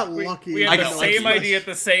fire. you got lucky. We I had got the lucky. same idea at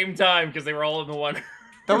the same time because they were all in the one.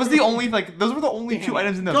 That was the only, those were the only two Damn it.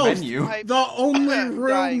 items in the Ghost. menu. I- The only I'm room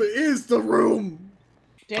dying. is the room!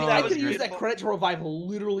 Danny, Oh, I that could was use that beautiful. credit to revive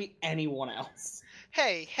literally anyone else.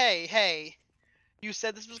 Hey, hey, hey. You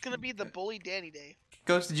said this was gonna be the bully Danny day.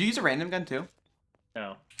 Ghost, did you use a random gun too?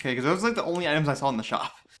 No. Okay, because those were the only items I saw in the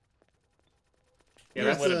shop. Yeah,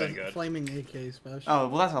 Here's that would have the been good. Flaming AK Spesh. Oh,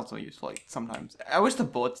 well that's also useful, sometimes. I wish the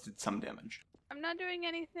bullets did some damage. I'm not doing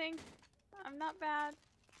anything. I'm not bad.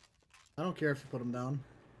 I don't care if you put them down.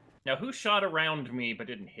 Now, who shot around me but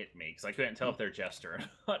didn't hit me? Because I couldn't tell if they're Jester or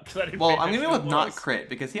not. 'cause I didn't Well, pay I'm gonna attention go to with who it not was. crit,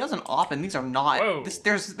 because he has an op, and these are not... Whoa. This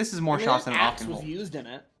is more I mean, shots that than an op axe can was hold. used in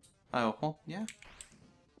it. Oh, well, yeah.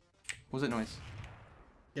 What was that noise?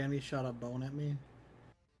 Danny shot a bone at me.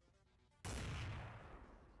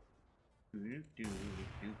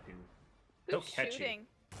 So Who's catchy. shooting?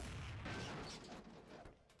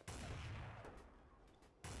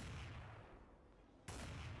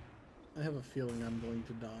 I have a feeling I'm going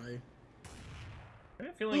to die. I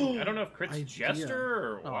have a feeling, I don't know if Crit's Idea. Jester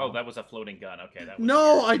or... Oh. Oh, that was a floating gun. Okay, that was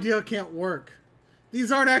No weird. idea can't work.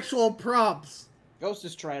 These aren't actual props. Ghost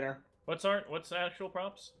is traitor. What's the actual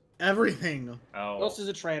props? Everything. Oh. Ghost is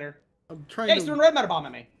a traitor. I'm trying Hey, he's to. doing red matter bomb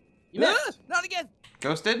at me. You missed. Not again!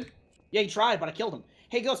 Ghosted? Yeah, he tried, but I killed him.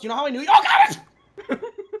 Hey, Ghost, you know how I knew you? Oh, got it!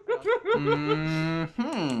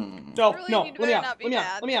 Mm-hmm. No, Really, no, you let me better out, not be let me out,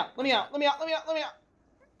 bad. let me out, let me out, let me out, let me out, let me out.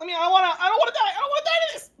 Let me out, I don't wanna die, I don't wanna die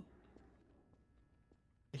to this!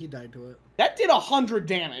 He died to it. That did 100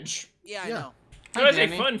 damage. Yeah, I Yeah. know. So Hi, as a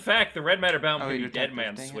Danny. fun fact, the red matter bound Oh, for you're you dead detective,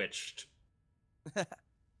 man dang it. switched.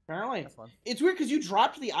 Apparently. That's fun. It's weird because you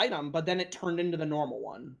dropped the item, but then it turned into the normal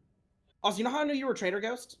one. Also, you know how I knew you were a traitor,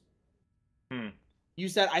 Ghost? Hmm. You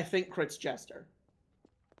said, I think Crit's Jester.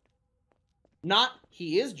 Not,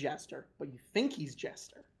 he is Jester, but you think he's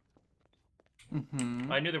Jester.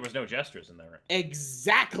 Mm-hmm. I knew there was no Jesters in there.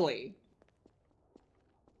 Exactly.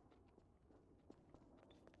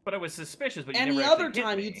 But I was suspicious, but you Any never other actually hit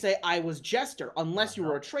time me. you'd say I was Jester, unless you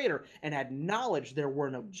were a traitor and had knowledge there were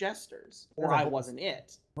no Jesters, or I wasn't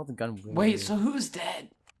it. Hold the gun. really Wait, weird. so who's dead?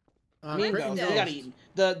 Me and Crit Ghost, and we got Ghost. eaten.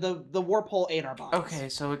 The warp hole ate our bodies. Okay,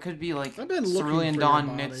 so it could be like I've been looking Cerulean for Dawn,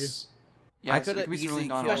 your body. Nits. Yeah, I it coulda could be easily Cerulean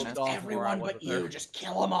Dawn, killed or Just Nits. all. everyone where I but was with you, her. just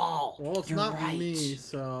kill them all. Well, it's You're not right. me,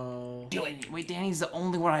 so. Wait, Danny's the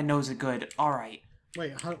only one I know is a good. Alright.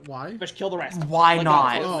 Wait, why? Just kill the rest. Why Let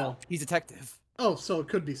not? go, Oh. He's detective. Oh, so it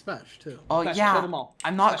could be Spesh, too. Oh, Flesh, yeah. kill them all.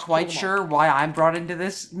 I'm not Flesh, kill quite them all. sure why I'm brought into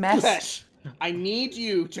this mess. Flesh, I need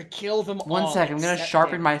you to kill them all. One sec, I'm gonna except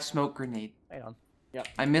sharpen Danny. my smoke grenade. Hang on.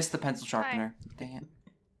 I missed the pencil sharpener. Dang it.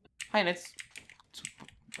 Hi, Nits.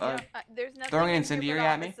 There's nothing throwing an in here incendiary but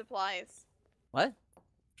at me? office supplies. What?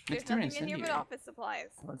 There's Nits threw an nothing in here but incendiary. office supplies.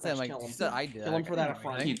 Let's say, like, kill you him. said I did. Kill him for that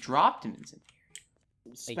affront. He dropped an incendiary.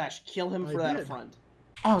 Spesh, kill him I for that did. affront.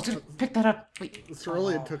 Oh, I was gonna pick that up. Wait.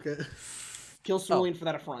 Cerulean Oh. took it. Kill Cerulean for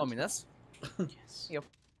that affront. Oh, I mean, this? Yes. Yep.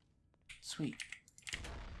 Sweet.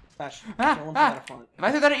 Spesh, Ah, kill him for that affront. If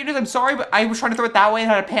I threw that at you, I'm sorry, but I was trying to throw it that way and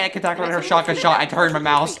had a panic attack when I heard a shotgun shot. I turned my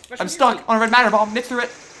mouse. I'm stuck on a red matter bomb. Nits threw it.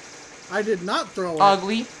 I did not throw it.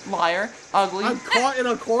 Ugly. Liar. Ugly. I'm caught in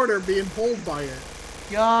a corner being pulled by it.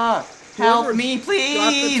 Yeah. Help Whoever's me, got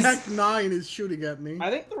please. the Tech 9 is shooting at me.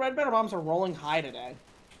 I think the red matter bombs are rolling high today.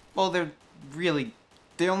 Well, they're really...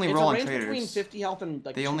 They only It's roll a on range between traders. 50 health and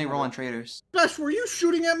like They only 200. roll on traders. Spesh, were you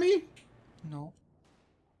shooting at me? No.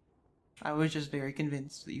 I was just very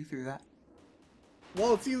convinced that you threw that.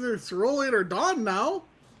 Well, it's either Cerulean or Dawn now.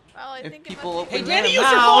 Well, I If think people it must be open Hey, Danny, their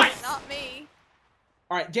use your mouth- voice! not me.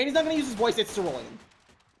 Alright, Danny's not gonna use his voice, it's Cerulean.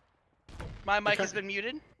 My mic has been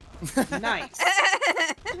muted. Nice.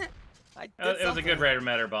 I did It was a something. good red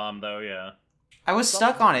matter bomb, though. Yeah. I was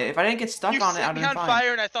stuck on it. If I didn't get stuck You on it, set I'd me have on been fine.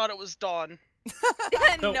 fire and I thought it was Dawn.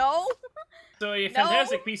 So- No. So a No.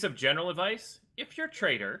 fantastic piece of general advice: if you're a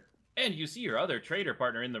traitor and you see your other traitor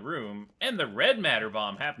partner in the room, and the red matter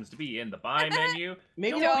bomb happens to be in the buy menu,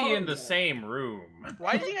 Maybe don't I'll be put in him the there. same room.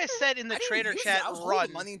 Why do you think I said in the I didn't trader use it, chat I was holding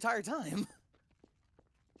run? mine the entire time.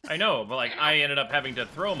 I know, but like I ended up having to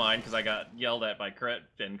throw mine because I got yelled at by Crit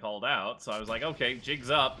and called out. So I was like, okay, jig's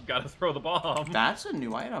up, gotta throw the bomb. That's a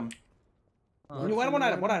new item. New item, what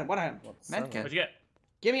item, what item, what item? Medkit. What'd you get?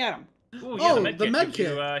 Give me item. Ooh, yeah, Oh, the the med med kit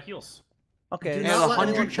gives kit. you heals. Okay, Do Yeah, not the let 100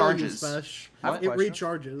 anyone kill you, charges. Spesh. I have a It question.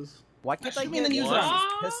 recharges. Why can't I Shoot me in get the user. Marcy's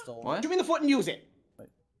What? pistol? What? Shoot me in the foot and use it.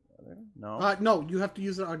 No. No, you have to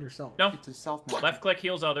use it on yourself. No, It's a self -med. left click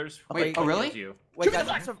heals others. Wait, right click oh, really? heals you. Wait,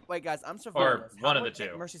 guys, I'm surviving. Or one of the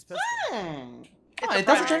two. Mercy's pistol. Hmm. Oh, it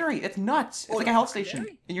does regenerate. It's nuts. It's like a health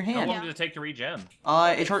station in your How hand. long did it take to regen?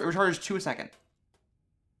 It recharges 2 a second.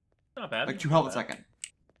 Not bad. Like 2 not health a bad. second.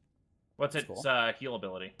 What's That's its cool. heal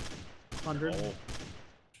ability? 100. Oh.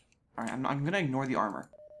 Alright, I'm gonna ignore the armor.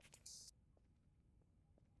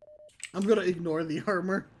 I'm gonna ignore the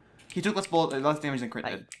armor. He took less damage than Crit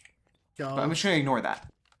did. Go. But I'm just gonna ignore that.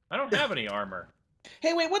 I don't have any armor.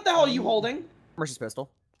 Hey, wait, what the hell are you holding? Mercy's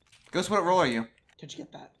pistol. Ghost, what roll are you? Did you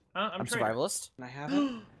get that? I'm I'm traitor. survivalist. Can I have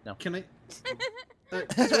it? Can I?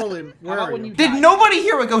 Cerulean, where about are when you? you- Did nobody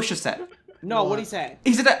hear what Ghost just said? No, What? what'd he say?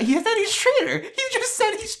 He said that he's traitor. He just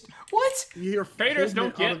said he's what? You're Traders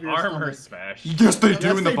don't holding it out get of your armor, stomach. Smash. Yes, they do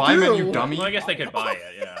Yes, in the they buy do. menu, dummy. Well, I guess they could buy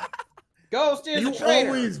it, yeah. Ghost is You a traitor.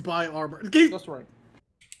 always buy armor. Ghost right.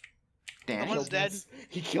 Danny. Someone's dead.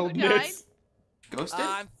 He killed Who died? Nitz. Ghost did?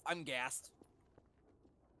 I'm gassed.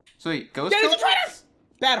 So wait, Ghost Danny's a killed? traitor!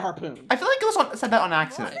 Bad harpoon. I feel like Ghost said that on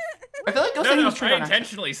accident. I feel like Ghost said he No, was traitor I on accident.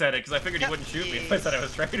 intentionally said it because I figured he wouldn't shoot me if I said I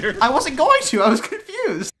was traitor. I wasn't going to. I was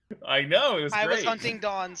confused. I know, it was I great. was hunting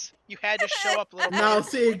Dawns. You had to show up a little Now, bit.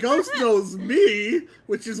 see, Ghost knows me,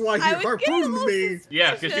 which is why he I was getting a harpooned little me.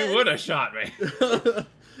 Yeah, because you would have shot me.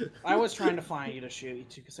 I was trying to find you to shoot you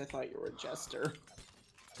too because I thought you were a jester.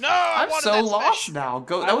 No, I I'm wanted so that lost Spesh. now.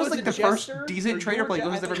 That I was like a the first jester, or decent you traitor were play I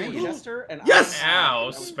Ghost has ever thought you were a made. jester, and Yes! Ow,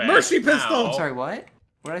 I Spesh. Mercy pistol! Ow. I'm sorry, what?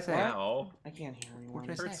 What did I say? Ow. I can't hear anyone. What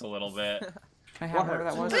did I say? Hurts a little bit. Can I have whatever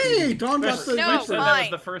that was? Hey, Dawn got the No, Spesh victory. said that was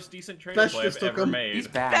mine. the first decent traitor Spesh play just I've took ever him. made. He's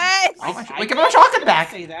bad. Spesh! Oh, I wait, give me my chocolate didn't back!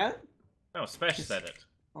 say that. No, Spesh said it.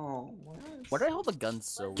 Oh, what? Why did I hold the gun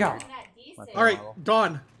so Go. weird? All right,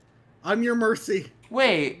 Dawn, I'm your mercy.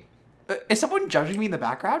 Wait, is someone judging me in the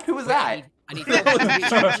background? Who was that? I need That was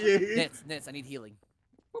healing. GG. Nitz, I need healing.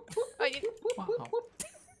 Oh, you, Wow.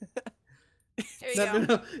 there you No, go. no,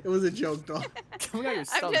 no, it was a joke, Dawn. Coming out your I'm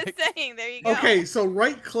stomach. just saying, there you go. Okay, so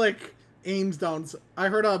right click aims down. I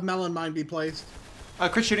heard a melon mine be placed.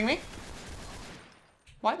 Chris shooting me?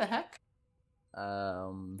 Why the heck?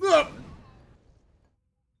 Ugh. Well,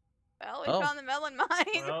 we Oh. found the melon mine.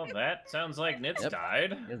 Well, that sounds like Nitz Yep.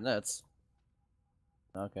 died. Here's nuts.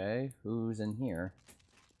 Okay, who's in here?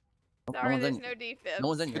 Oh, Sorry, one's there's in, no defib. no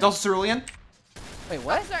one's in here. It's also Cerulean? Wait,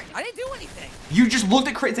 what? Oh, sorry. I didn't do anything. You just looked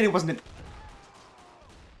at Crit and said it wasn't.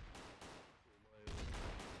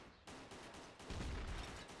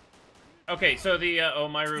 Okay, so the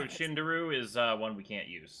Omiru Shindaru is one we can't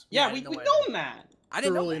use. Yeah, I we didn't know known that. I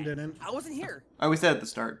didn't know Cerulean that. didn't. I wasn't here. I always said at the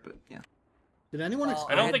start, but yeah. Did anyone Well,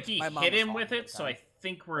 I don't had- think he my mom hit was him talking with at it, the so I time.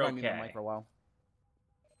 think we're I muted my mic okay. for a while.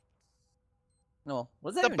 No,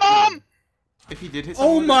 was that The even bomb! true? If he did hit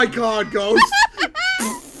Oh someone- my god, Ghost!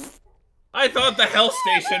 I thought the health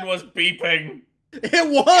station was beeping. It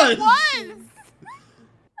was! It was!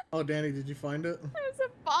 Oh, Danny, did you find it? There's a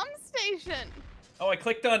bomb station. Oh, I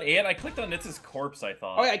clicked on it. I clicked on Nitz's corpse, I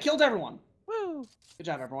thought. Oh yeah, I killed everyone. Woo! Good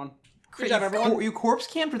job, everyone. Good Crit, job, you everyone. you corpse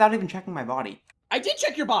camped without even checking my body. I did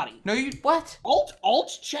check your body. No, you what?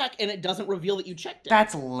 Alt check, and it doesn't reveal that you checked it.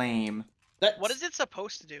 That's lame. That's, What is it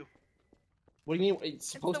supposed to do? What do you mean? It's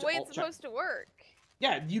It's supposed the way to it's alt check. supposed to work.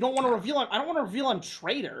 Yeah, you don't want to reveal. I don't want to reveal I'm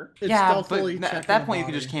traitor. It's yeah, but stealthily at checking that the point you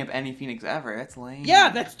could body. just camp any Phoenix ever. That's lame. Yeah,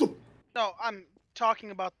 that's the. No, I'm talking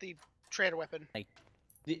about the traitor weapon.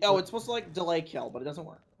 Oh, it's supposed to like delay kill, but it doesn't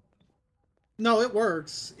work. No, it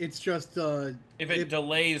works. It's just If it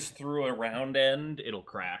delays through a round end, it'll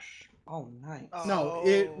crash. Oh, nice. no.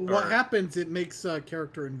 Oh. What happens? It makes a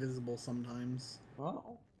character invisible sometimes.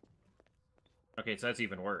 Oh. Okay, so that's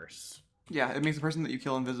even worse. Yeah, it makes the person that you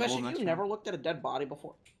kill invisible. Especially next you round. never looked at a dead body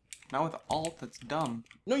before. Not with alt. That's dumb.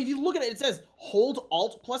 No, if you look at it, it says hold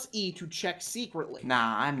Alt plus E to check secretly.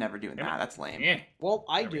 Nah, I'm never doing that. That's lame. Yeah. Well,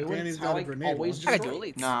 I There we do. go. and Danny's it's got how a I grenade always launcher. I destroy. got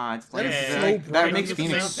dualies. Nah, it's That lame. is Yeah. so That bright. makes Does it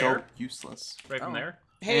Phoenix sound so fair? useless. Right from Oh. there.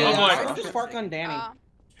 Hey, Oh, boy. I just spark on Danny.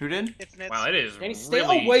 Who did? It's Nits. Wow, it is Danny, stay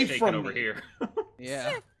really away shaking from over me. here.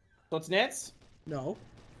 Yeah. So it's Nits? No.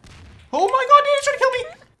 Oh my god, Danny's trying to kill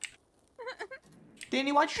me!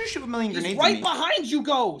 Danny, why'd you just shoot a million He's grenades right at me? behind you,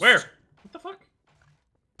 Ghost! Where? What the fuck?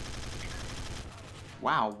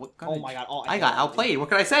 Wow, what kind Oh of... my god. Oh, I got outplayed. What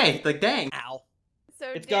can I say? Like, dang. Ow. So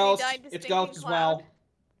It's Danny Ghost. died to It's Stinking Ghost as Cloud. well.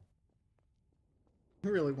 I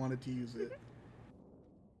really wanted to use it.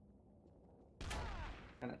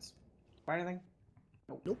 Minutes. Buy anything?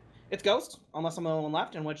 Nope. Nope. It's Ghost, unless I'm the only one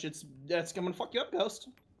left, in which it's gonna fuck you up, Ghost.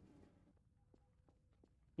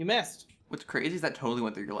 You missed. What's crazy is that totally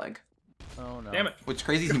went through your leg. Oh no. Damn it. What's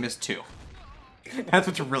crazy is he missed 2. That's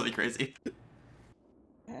what's really crazy.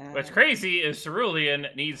 What's crazy is Cerulean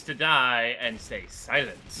needs to die and stay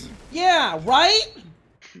silent. Yeah, right?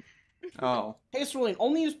 Oh. Hey, Cerulean,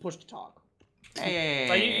 only use push to talk.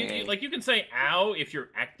 Hey. Like you can say "ow" if you're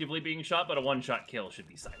actively being shot, but a one-shot kill should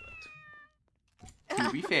be silent. To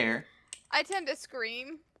be fair, I tend to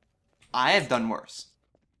scream. I have done worse.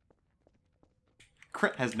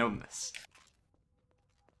 Crit has known this.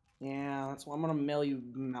 Yeah, that's why I'm gonna mail you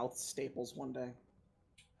mouth staples one day.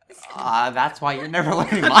 That's why you're never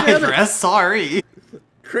learning God my damn it. address. Sorry.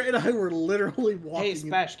 Crit and I were literally walking. Hey,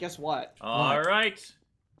 Spesh, guess what? All right.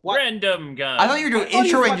 What? Random gun. I thought you were doing I thought he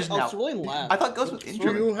intro was and fucking- just oh, now. Cerulean left. I thought Ghost was Do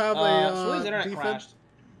intro. you have Cerulean's a internet defib? crashed.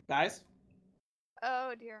 Guys?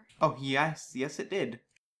 Oh dear. Oh yes, yes it did.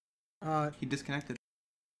 Uh, He disconnected.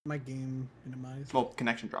 my game minimized. Well,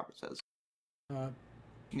 connection drop it says.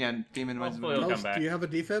 Yeah, game minimized. Hopefully it'll come Ghost, back. do you have a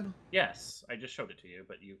defib? Yes, I just showed it to you,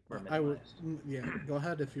 but you were I would. minimized. Yeah, go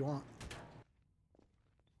ahead if you want.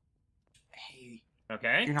 Hey,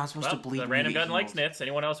 Okay. you're not supposed to Well, bleed the when you random get gun likes healed. nits.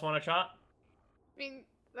 Anyone else want a shot? I mean,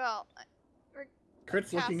 well,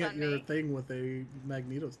 Crit's Pass looking at on your me. thing with a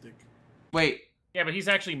magneto stick. Wait. Yeah, but he's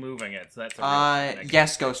actually moving it, so that's a real connection.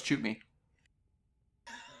 Yes, Ghost, shoot me.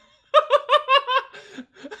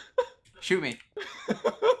 Shoot me.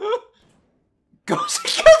 Ghost,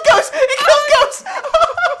 he killed Ghost! He killed Ghost!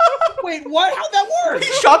 Wait, what? How'd that work?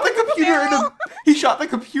 He shot the computer in a. He shot the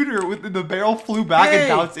computer with the barrel flew back Hey!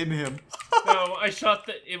 and bounced in him. No, I shot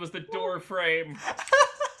the. It was the door frame.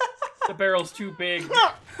 The barrel's too big.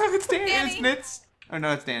 It's Danny. It's Danny. Nits. Oh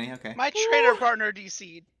no, it's Danny. Okay. My traitor partner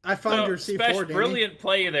DC'd. I found So, your C4, Spesh, Danny. brilliant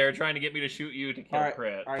play there, trying to get me to shoot you to kill Alright,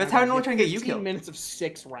 Crit. alright, That's I'm how gonna I'm trying to get you 15 killed. minutes of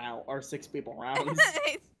 6 people rounds.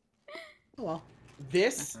 Oh well.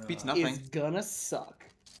 This Beats is nothing. gonna suck.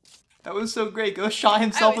 That was so great. Ghost shot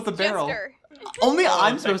himself with a barrel. Only Oh,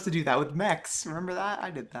 I'm thank- supposed to do that with mechs. Remember that? I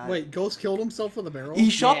did that. Wait, Ghost killed himself with a barrel? He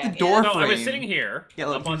shot Yeah. the door No, frame. I was sitting here, Yeah,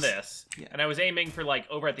 look, up on he was- this, yeah. and I was aiming for like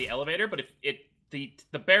over at the elevator, but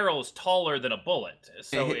the barrel is taller than a bullet,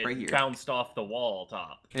 so hit it right here. bounced off the wall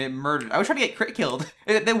top. And it murdered. I was trying to get Crit killed.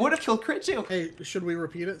 They would have killed Crit too. Hey, should we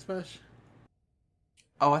repeat it, Spesh?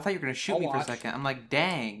 Oh, I thought you were gonna shoot I'll me for a watch. second. I'm like,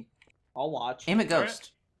 dang. I'll watch. Aim at Alright.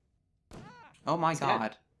 Ghost. Oh my He's dead.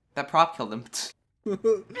 god. That prop killed him.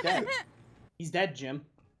 Dead. He's dead, Jim.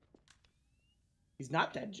 He's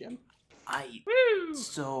not dead, Jim. Woo!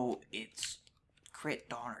 So it's Crit,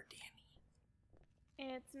 Dawn, or Danny.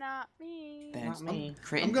 It's not me. Then Not it's me.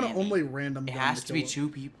 Crit I'm and gonna Danny. only random It gun has to be kill it. 2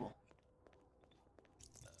 people.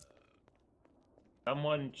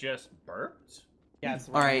 Someone just burped? Yeah, it's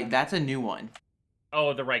the All right, one. that's a new one.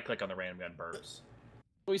 Oh, the right click on the random gun burps.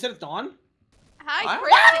 Oh, you said it's Dawn? Hi, I-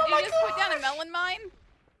 Chris. Oh Did you just put down a melon mine?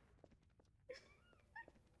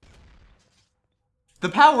 The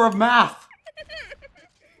power of math.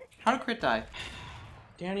 How did Crit die?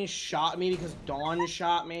 Danny shot me because Dawn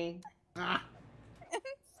shot me. Ah,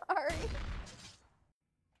 Sorry.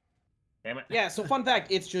 Damn it. Yeah, so fun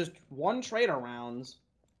fact, it's just 1 traitor rounds.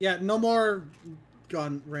 yeah, no more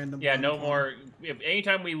random. Yeah, gun no fun. more.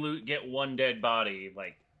 Anytime we get one dead body,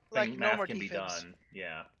 Like, no math more can be defibs. done.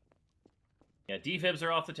 Yeah. Yeah, defibs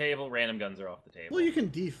are off the table. Random guns are off the table. Well, you can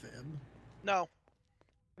defib. No.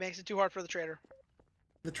 Makes it too hard for the traitor.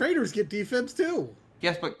 The traders get defibs too.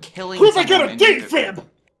 Yes, but killing. Prove I get someone a in defib!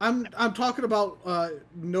 I'm talking about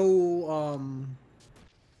no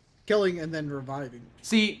killing and then reviving.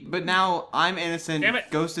 See, but now I'm innocent. Damn it.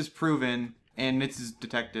 Ghost is proven, and Nitz is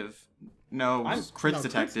detective. No, Crit's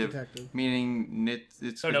detective. Meaning Nitz.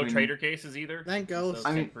 It's So no traitor cases either. Thank Ghost.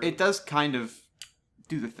 I mean, it does kind of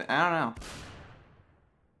do the thing. I don't know.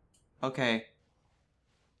 Okay.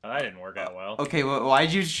 Oh, that didn't work out well. Okay, well,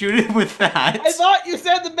 why'd you shoot it with that? I thought you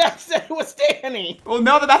said the best said it was Danny! Well,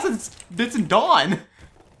 no, that's in Dawn.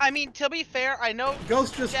 I mean, to be fair, I know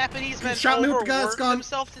Ghost just Japanese men shot me with the gas overwork gun.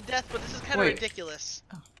 themselves to death, but this is kind of Wait. ridiculous.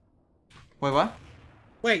 Wait, what?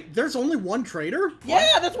 Wait, there's only one traitor?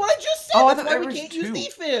 Yeah, that's what I just said! Oh, I that's thought why there we was can't two. use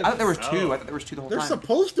defibs! I thought there was two. Oh. I thought there was two the whole There's time.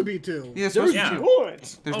 supposed to be two. Yeah, there's There's supposed to be Yeah. two. good!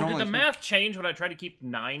 There's Oh, did normally the two. math change when I tried to keep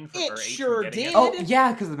 9 for, It or 8 sure from getting did. it? Oh,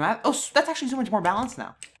 yeah, because the math. Oh, that's actually so much more balanced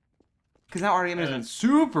now. Because now RDM isn't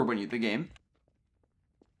super winning the game.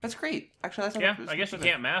 That's great. Actually, that's Yeah, not, I guess you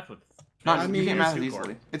can't math with. Not, I you mean, can't you're math as too easily.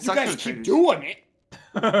 core. It You sucks guys for keep traders. doing it!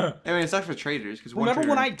 I mean, it sucks for traders because Remember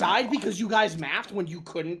when I died because you guys mathed when you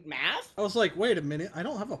couldn't math? I was like, wait a minute, I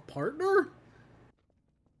don't have a partner?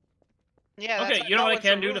 Yeah. That's Okay, you know not what I what's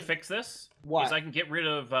can a do to ruling. fix this? What? Is I can get rid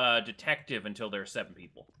of detective until there are 7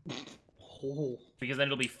 people. Oh. Because then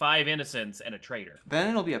it'll be 5 innocents and a traitor. Then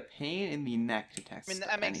it'll be a pain in the neck to test. I mean,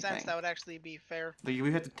 that makes sense. anything. That would actually be fair. Like,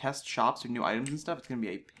 we have to test shops with new items and stuff. It's gonna be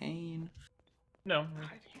a pain. No. I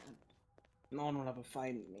can't. No one will ever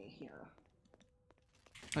find me here.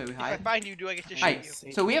 Wait, we If I hide. find you, do I get to shoot Alright,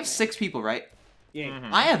 you? so we have 6 people, right? Yeah.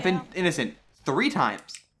 Mhm. I have been Yeah. innocent 3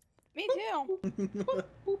 times. Me too.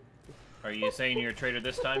 Are you saying you're a traitor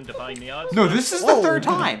this time, defying the odds? No, this is the Whoa. 3rd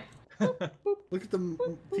time. Look at the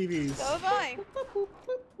TVs. So have I.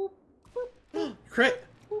 Crit!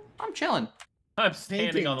 I'm chilling. I'm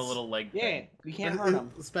standing on the Paintings. little leg Yeah, thing. we can't hurt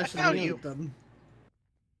him. Special's I found gonna you. eat them.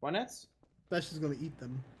 What nuts? Special's gonna eat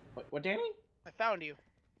them. What, Danny? I found you.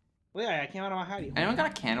 Well, yeah, I came out of my hidey. Anyone got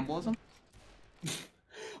a cannibalism?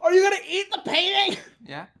 Are you gonna eat the painting?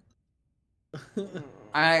 Yeah.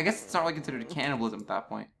 I guess it's not really considered cannibalism at that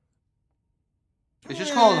point. It's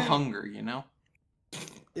just called hunger, you know?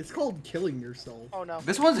 It's called killing yourself. Oh no.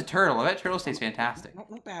 This one's a turtle. I bet turtle tastes fantastic. No,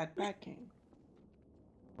 bad king.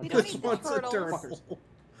 We don't This eat one's a turtles. turtle.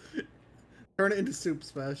 Turn it into soup,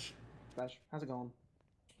 Spesh. Special. How's it going?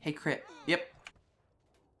 Hey, Crit. Yep.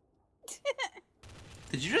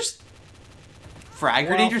 Did you just frag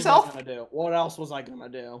What grenade else was I yourself? gonna do? What else was I gonna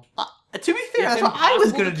do? To be fair, It's that's what I was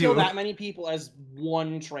impossible gonna to kill do. that many people as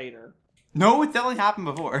one traitor. No, it's definitely happened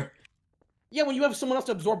before. Yeah, when you have someone else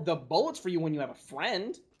to absorb the bullets for you when you have a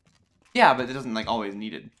friend. Yeah, but it doesn't like always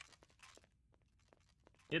needed.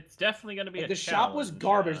 It's definitely going to be Like, a the shop was challenge,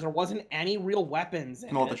 garbage. yeah. There wasn't any real weapons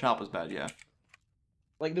in No, it. the shop was bad. Yeah.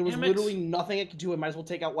 Like, there was Damn it. literally nothing it could do. It might as well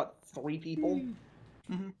take out, what, 3 people?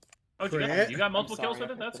 Oh, Crit. you got I'm multiple sorry, kills with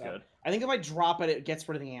I it? That's picked it up. good. I think if I drop it, it gets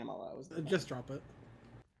rid of the ammo. That was the Just drop it.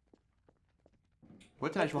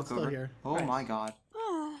 What did I just walk It's still over? here. Oh Nice. my god.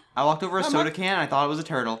 I walked over a Come soda on. can and I thought it was a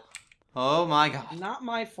turtle. Oh my god. Not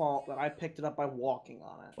my fault that I picked it up by walking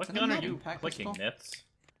on it. What Isn't gun are that you impact clicking, pistol? Nits?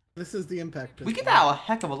 This is the impact We pistol. get that a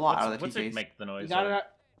heck of a lot out of What's the it TKs. make the noise You got of? it.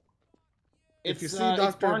 If you It's, see it's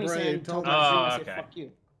Dr. Barney Bray, saying, tell "Don't him- touch you," Oh, I say, okay. "Fuck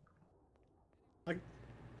you."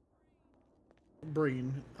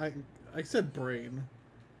 Brain. I said brain.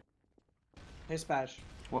 Hey, Spash.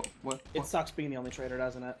 What? It sucks being the only trader,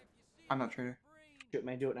 doesn't it? I'm not a traitor. Shoot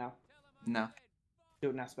me. Do it now. No. Do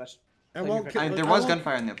it now, Spash. I Like won't your- kill. There I was won't-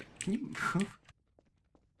 gunfire in the other. Can you move?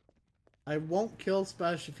 I won't kill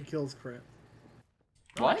Spesh if he kills Crit.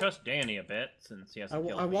 I What? trust Danny a bit, since he hasn't I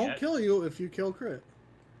killed me won't yet. kill you if you kill Crit.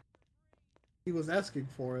 He was asking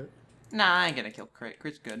for it. Nah, I ain't gonna kill Crit.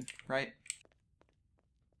 Crit's good, right?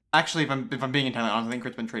 Actually, if I'm being entirely honest, I think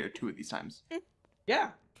Crit's been traitor 2 of these times.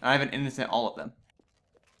 Yeah. And I have an innocent all of them.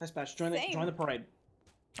 Hey, Spash. Join the Same. parade.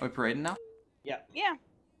 Are we parading now? Yeah. Yeah.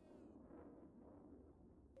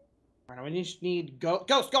 Alright, now we need Ghost.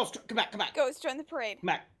 Come back. Ghost, join the parade. Come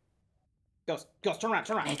back. Ghost, turn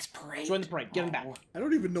around. It's parade. Join the parade. Get him back. I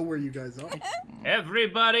don't even know where you guys are.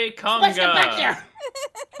 Everybody, Spash, get back conga! here!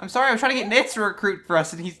 I'm sorry, I was trying to get Nitz to recruit for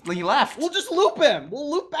us, and he left. We'll just loop him. We'll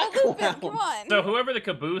loop back Loop around. it, come on. So whoever the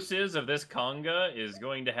caboose is of this conga is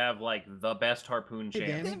going to have, like, the best harpoon Hey, chance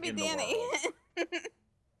Danny. It's gonna be in the Danny. world.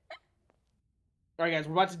 Alright, guys,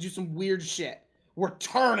 we're about to do some weird shit. We're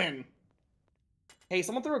turning. Hey,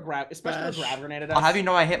 someone threw a grab, especially a Bash. grab grenade at us. I'll have you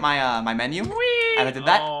know I hit my my menu. Whee! And I did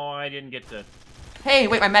that. Oh, I didn't get to... Hey,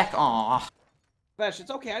 wait, my mech. Aw, Bash, it's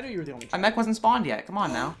okay. I knew you were the only. my mech wasn't spawned yet. Come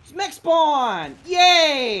on now. It's mech spawn!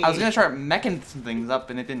 Yay! I was gonna start meching some things up,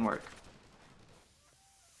 and it didn't work.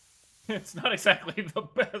 It's not exactly the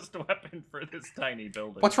best weapon for this tiny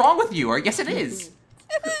building. What's wrong with you? Or yes, it is.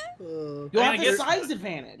 You'll I have the guess- size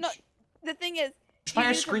advantage. No, the thing is, Just fire a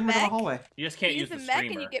use a screamer in the mech, hallway. You just can't you use use the a mech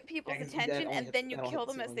screamer. and you get people's Yeah, 'cause attention, that'll and hit- then you that'll kill hit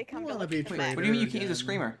them the as they ceiling. come You to wanna look be at the Wait, mech. what do you mean you can't use a again.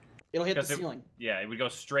 screamer? It'll hit the Because ceiling. Yeah, it would go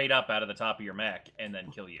straight up out of the top of your mech and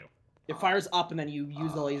then kill you. It fires up and then you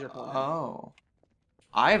use the laser pointer. Oh.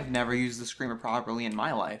 I've never used the screamer properly in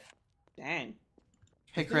my life. Dang.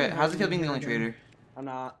 Hey, Crit, how's it feel being the only Again. traitor? I'm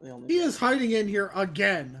not the only. He is hiding in here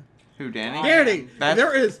again. Who, Danny? I Danny, am- That's-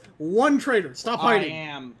 there is one traitor. Stop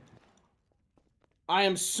hiding. I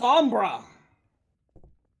am Sombra.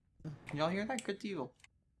 Can y'all hear that? Good deal.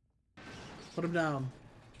 Put him down.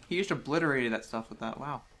 He just obliterated that stuff with that.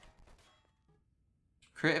 Wow.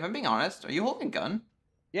 Crit, if I'm being honest, are you holding a gun?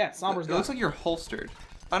 Yeah, Sombra's It looks gun. like you're holstered.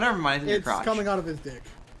 Oh, never mind. It's in your It's crotch. coming out of his dick.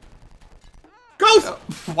 Ghost! Oh,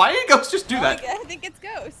 why did Ghost just do Oh, that? I think it's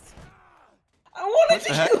Ghost. I wanted What the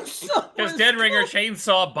to heck? use Sombra's Because Dead Ringer gun.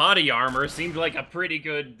 chainsaw body armor seemed like a pretty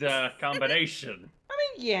good combination. I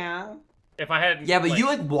mean, yeah. If I hadn't. Yeah, but you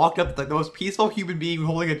like walked up like the most peaceful human being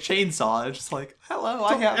holding a chainsaw. It's just like, hello,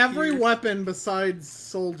 I So have every here. weapon besides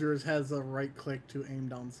soldiers has a right click to aim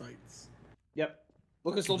down sights. Yep.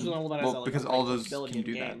 Look at Soldier Level that has Well, like, because a all right those ability can in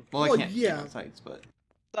do that. game. Well, they Well, can't yeah. shoot on sights, but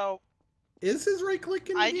So Is his right click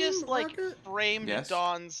in the I game, just like Rocket? framed Yes.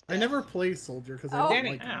 Dawn's. I never play soldier because I Oh. don't Danny.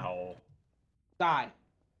 like him. Ow. Die.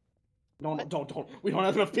 No, don't. We don't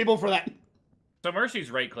have enough people for that. So Mercy's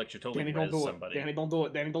right click should totally Danny, don't res do it. somebody. Danny, don't do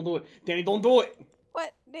it. Danny, don't do it. Danny, don't do it.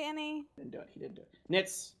 What, Danny? Didn't do it. He didn't do it.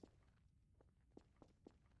 Nits.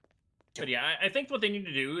 But yeah, I think what they need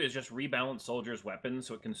to do is just rebalance Soldier's weapons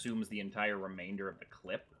so it consumes the entire remainder of the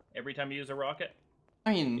clip every time you use a rocket.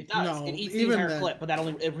 I mean, It does. No, It eats the even entire then- clip, but that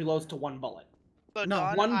only it reloads to one bullet. So No,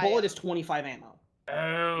 Dawn, One I, bullet is 25 ammo.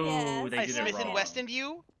 Oh, Yes. they I did it Smith wrong. and Westoned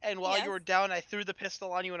you, and while Yes. you were down, I threw the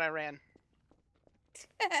pistol on you and I ran.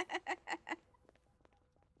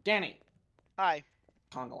 Danny. Hi.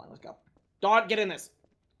 Conga line, let's go. Dawn, get in this.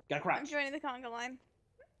 Got a I'm crouch. joining the conga line.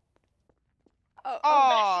 Oh,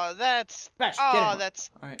 Oh, that's. Bash, Oh, get in. that's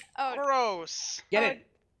alright. oh, gross. Get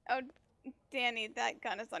oh, in. Danny, that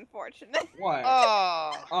gun is unfortunate. What?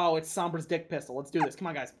 Oh, Oh, it's Sombra's dick pistol. Let's do this. Come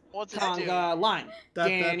on, guys. what's it do? Conga line.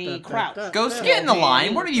 Danny, crouch. Ghost, get in the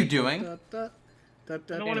line. What are you doing? I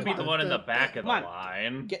don't want to be the one in the back of the Come on.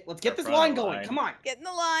 line. Let's get Or this front of line the going. line. Come on. Get in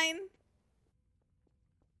the line.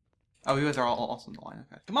 Oh, you guys are all also in the line.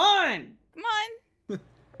 Okay. Come on. Come on.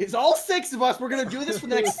 It's all six of us. We're gonna do this for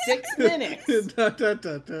the next 6 minutes. It's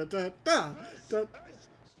Danny.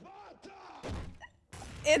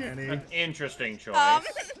 An interesting choice. Um.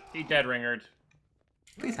 He dead ringered.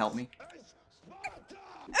 Please help me.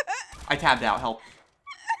 I tabbed out. Help.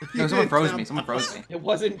 No, someone froze me. Someone froze me. It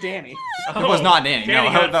wasn't Danny. It was not Danny. Danny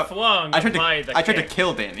No, got that- flung I tried by to. the I tried to kick.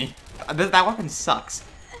 kill Danny. That weapon sucks.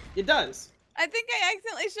 It does. I think I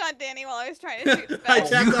accidentally shot Danny while I was trying to shoot I Speshel.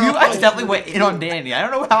 tapped You out. accidentally went in on Danny. I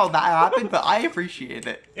don't know how that happened, but I appreciate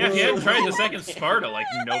it. Yeah, if you hadn't tried the second Sparta, like,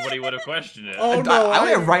 nobody would have questioned it. Oh, I, no, I I-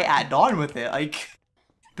 went right at Dawn with it. Like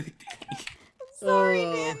Sorry,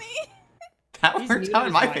 Oh. Danny. that He's worked muted out in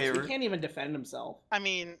his my mic, so favor. He can't even defend himself. I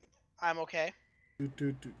mean, I'm okay. Hey,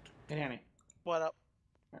 Danny. What up?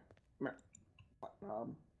 Come here.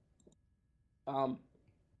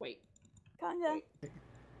 Wait. Conga.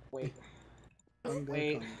 Wait. Conga,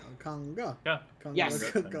 Wait. conga, Yeah. conga, Yes.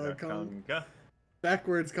 conga, conga. Conga.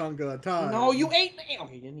 Backwards conga time. No, you ate me.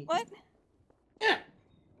 Okay, you didn't eat What? me. Yeah.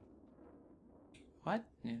 What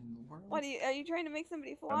in the world? What are you trying to make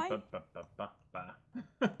somebody fly?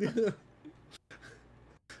 Ba-ba-ba-ba-ba.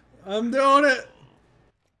 I'm doing it.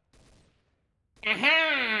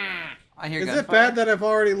 Aha! I hear Is gunfire. it bad that I've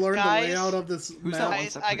already learned Guys? the layout of this Who's that map? one? Guys,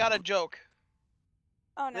 step I for got you. a joke.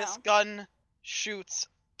 Oh no. This gun shoots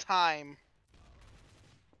time.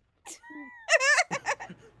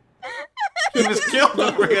 He was killed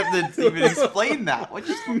before we have to even explain that. What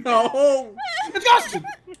just? No. It's Ghost!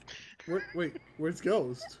 Wait, where's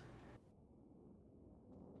Ghost?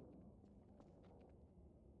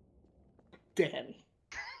 Danny.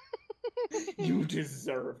 You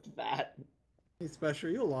deserved that. Hey, Speshel, are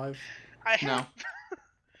you alive? I No.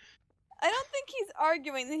 I don't think he's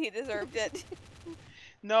arguing that he deserved it.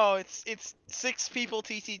 No, it's 6 people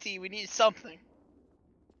TTT. We need something.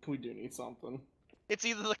 We do need something. It's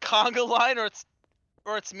either the conga line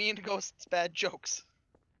or it's me and Ghost's bad jokes.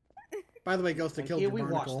 By the way, Ghost, I And killed here your we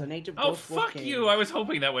watch barnacle. the native Oh, ghost fuck volcano you! I was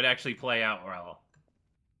hoping that would actually play out well.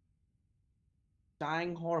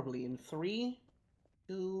 dying horribly in 3,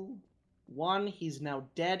 2, 1. He's now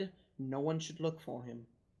dead. No one should look for him.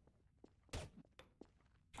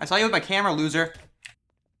 I saw you with my camera, loser.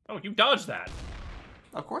 Oh, you dodged that.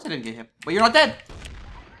 Of course I didn't get hit. But you're not dead.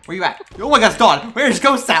 Where you at? Oh my god, it's Dawn. Where's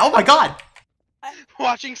Ghost at? Oh my god.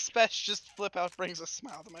 Watching Spesh just flip out brings a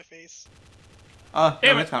smile to my face. No,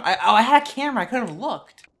 Damn it's fine. I had a camera. I could have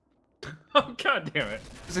looked. Oh god damn it!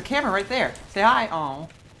 There's a camera right there. Say hi. Oh.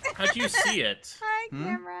 How'd you see it? Hi, Hmm?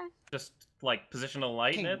 camera. Just like positional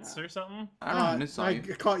light nits or something? I don't know. It's I you.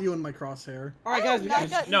 caught you in my crosshair. All right, guys. We I got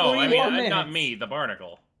got No, I 3 more mean not minutes. me, the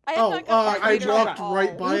barnacle. I have Oh, not got I wait, walked all.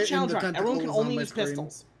 right by New it and challenge the round. tentacle Everyone can was on only my use screen.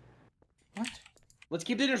 pistols. What? Let's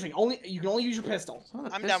keep it interesting. You can only use your pistol. Some of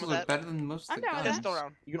the I'm down pistols with are that. better than most of I'm the down with guns. that. Pistol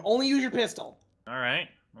round. You can only use your pistol. Alright.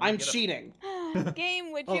 I'm cheating.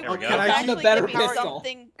 Game, would Oh, you there we please go. Can I actually cheat? The better give me pistol.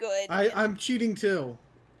 something good? I'm cheating too.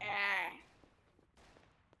 Ah.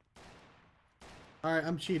 Alright,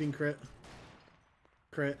 I'm cheating, crit.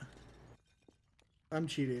 Crit. I'm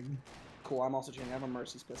cheating. Cool. I'm also cheating. I have a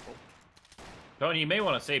Mercy's pistol. Tony, you may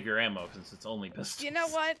want to save your ammo since it's only pistols. You know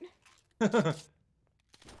what?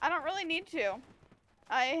 I don't really need to.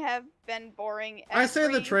 I have been boring. I say the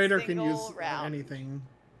every trader can single use round. anything.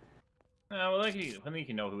 Well, I think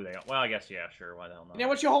you know who they are. Well, I guess, yeah, sure, why the hell not? Yeah,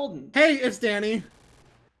 what you holding? Hey, it's Danny.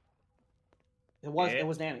 It was Yeah.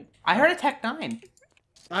 Danny. I heard a Tech 9.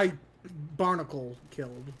 I barnacle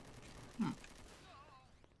killed.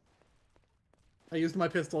 I used my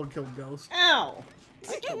pistol and killed Ghost. Ow!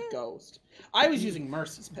 I killed Ghost. I was using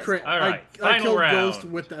Mercy's pistol. Crit. Alright, I final killed round. Ghost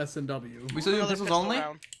with the S&W. We still doing Another pistols pistol only?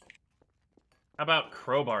 round. How about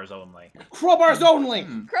crowbars only? Crowbars only.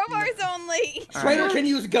 Crowbars only. All Trader right. can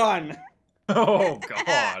use gun. Oh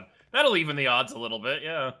god. That'll even the odds a little bit,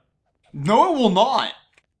 yeah. No, it will not.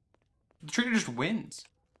 The trader just wins.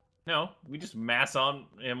 No, we just mass on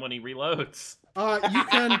him when he reloads. You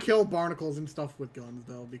can kill barnacles and stuff with guns,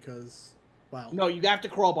 though, because... Wow. No, you have to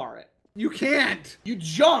crowbar it. You can't! You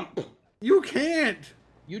jump. You can't!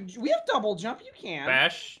 We have double jump. You can.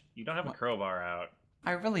 Bash, you don't have a crowbar out.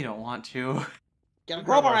 I really don't want to. Get the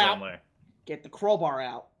crowbar Crowbars out. only. Get the crowbar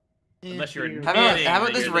out. Unless you're How admitting How about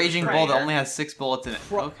that this you're the raging bull that traitor. only has 6 bullets in it?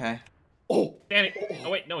 Cro- Okay. Oh. Danny, oh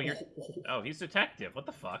wait, no, you're... Oh, he's detective, what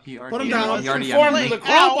the fuck? He Put him already, down. he already Conform ended to me. the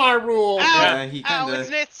crowbar rule. Ow! Yeah, he Ow, kinda... it's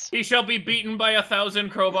nits! He shall be beaten by 1,000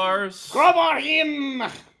 crowbars. Crowbar him.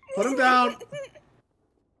 Put him down!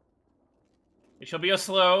 It shall be a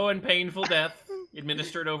slow and painful death,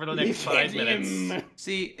 administered over the next 5 minutes.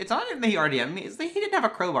 See, it's not even that he already ended me, it's that he didn't have a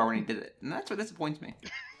crowbar when he did it. And that's what disappoints me.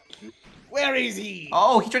 Where is he?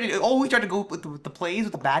 Oh, he tried to go with the plays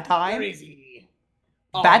with the bad time? Where is he?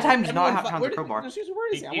 Bad time does not everyone have fu- time where to did- crowbar. no, seriously,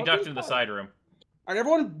 where is he? I He want ducked his into the body. side room. Alright,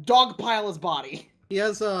 everyone dogpile his body. He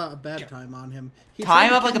has a bad time on him. He Time tried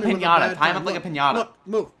to up like kill a me with pinata. bad Time up like a Look, pinata. Look,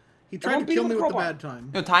 move. He tried Everyone to beat kill him me with with a a crowbar. bad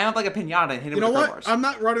time. No, tie him up like a pinata and hit him You know with what? crowbars. I'm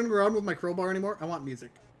not running around with my crowbar anymore. I want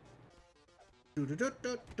music. No,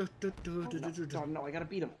 I gotta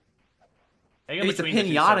beat him. Hang in It's a between the two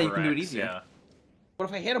pinata, you server can do it racks, easier. Yeah. What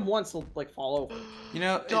if I hit him once, he'll like fall over? You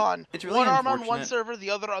know, Dawn. it's really one arm on unfortunate. one server, the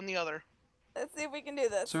other on the other. Let's see if we can do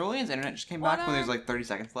this. Cerulean's internet just came One back when there's arm. like 30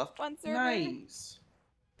 seconds left. One server. Nice.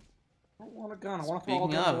 I don't want a gun. I want to throw all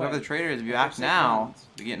Speaking guns of, away. whoever the traitor is, if you There's act 6 now, rounds.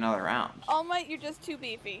 we get another round. All Might, you're just too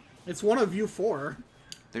beefy. It's one of you 4.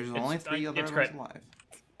 There's It's- only 3 other it's others great. alive.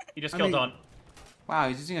 He just I killed mean- Dawn. Wow,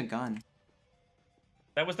 he's using a gun.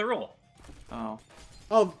 That was the rule. Oh.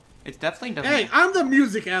 Oh, It's definitely doesn't. hey, I'm the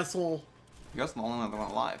music asshole. You're the only other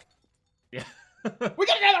one alive. Yeah. We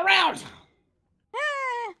got another round.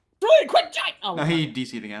 Ah! Really quick giant. Oh, No, he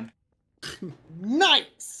DC'd again.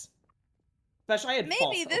 nice. Especially I had Maybe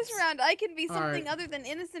false this hopes. round I can be All something right. other than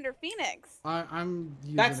Innocent or Phoenix. I'm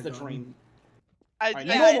using That's a the gun. dream. I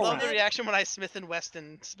normal love the round. reaction when I Smith and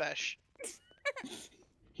Weston Spesh.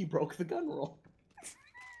 He broke the gun rule.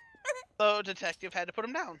 So detective had to put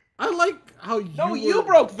him down. I like how you No, were... you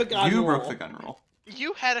broke the gun You rule. broke the gun rule.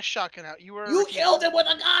 You had a shotgun out. You were. You killed him with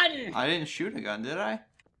a gun. I didn't shoot a gun, did I?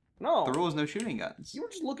 No. The rule is no shooting guns. You were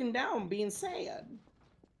just looking down, being sad.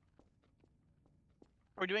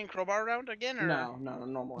 Are we doing crowbar round again, or No,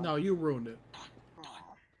 normal. No, you ruined it. Oh.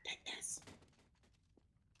 Take this.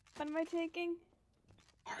 What am I taking?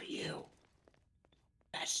 Are you?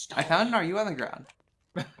 Best I found an RU on the ground.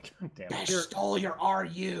 God damn it. Best Here. stole your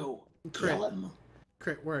RU. Crit. Kill him.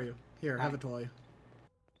 Crit, where are you? Here, have a toy.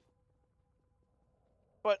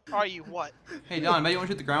 What are you? What? Hey, Don, I bet you want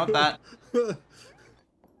to shoot the ground with that.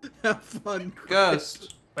 Have fun, Crit.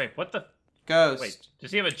 Ghost. Wait, what the... Ghost. Wait,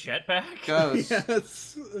 does he have a jetpack? Ghost.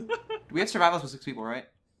 Yes. We have survivals with 6 people, right?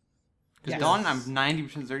 Because Yes. Dawn, I'm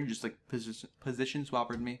 90% certain, just like position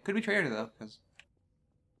swappered me. Could be Trader though, because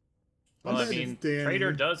Well, I bet mean, it's Danny.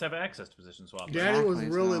 Trader does have access to position swap. Danny was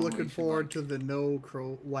Exactly, really so looking we should, forward like- to the no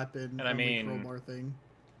weapon And I only mean- crowbar thing.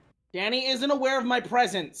 Danny isn't aware of my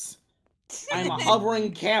presence. I'm a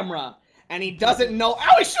hovering camera, and he doesn't know.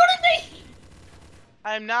 Ow, he's shooting me!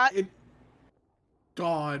 I'm not.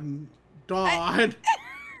 Dawn. Dawn.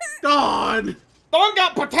 Dawn. Dawn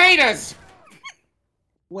got potatoes!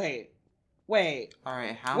 Wait. Wait.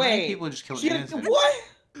 Alright, how Wait. many people just killed She had a, innocent? what?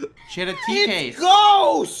 She had a T It's case.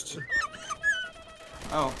 Ghost!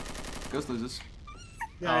 Oh, Ghost loses.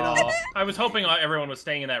 Yeah, I know. I was hoping everyone was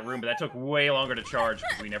staying in that room, but that took way longer to charge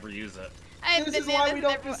because we never use it. I have This is bananas why we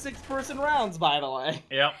don't everywhere. do 6-person rounds, by the way.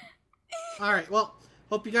 Yep. Alright, well,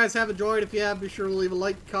 hope you guys have enjoyed. If you have, be sure to leave a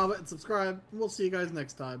like, comment, and subscribe. We'll see you guys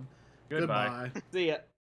next time. Goodbye. See ya.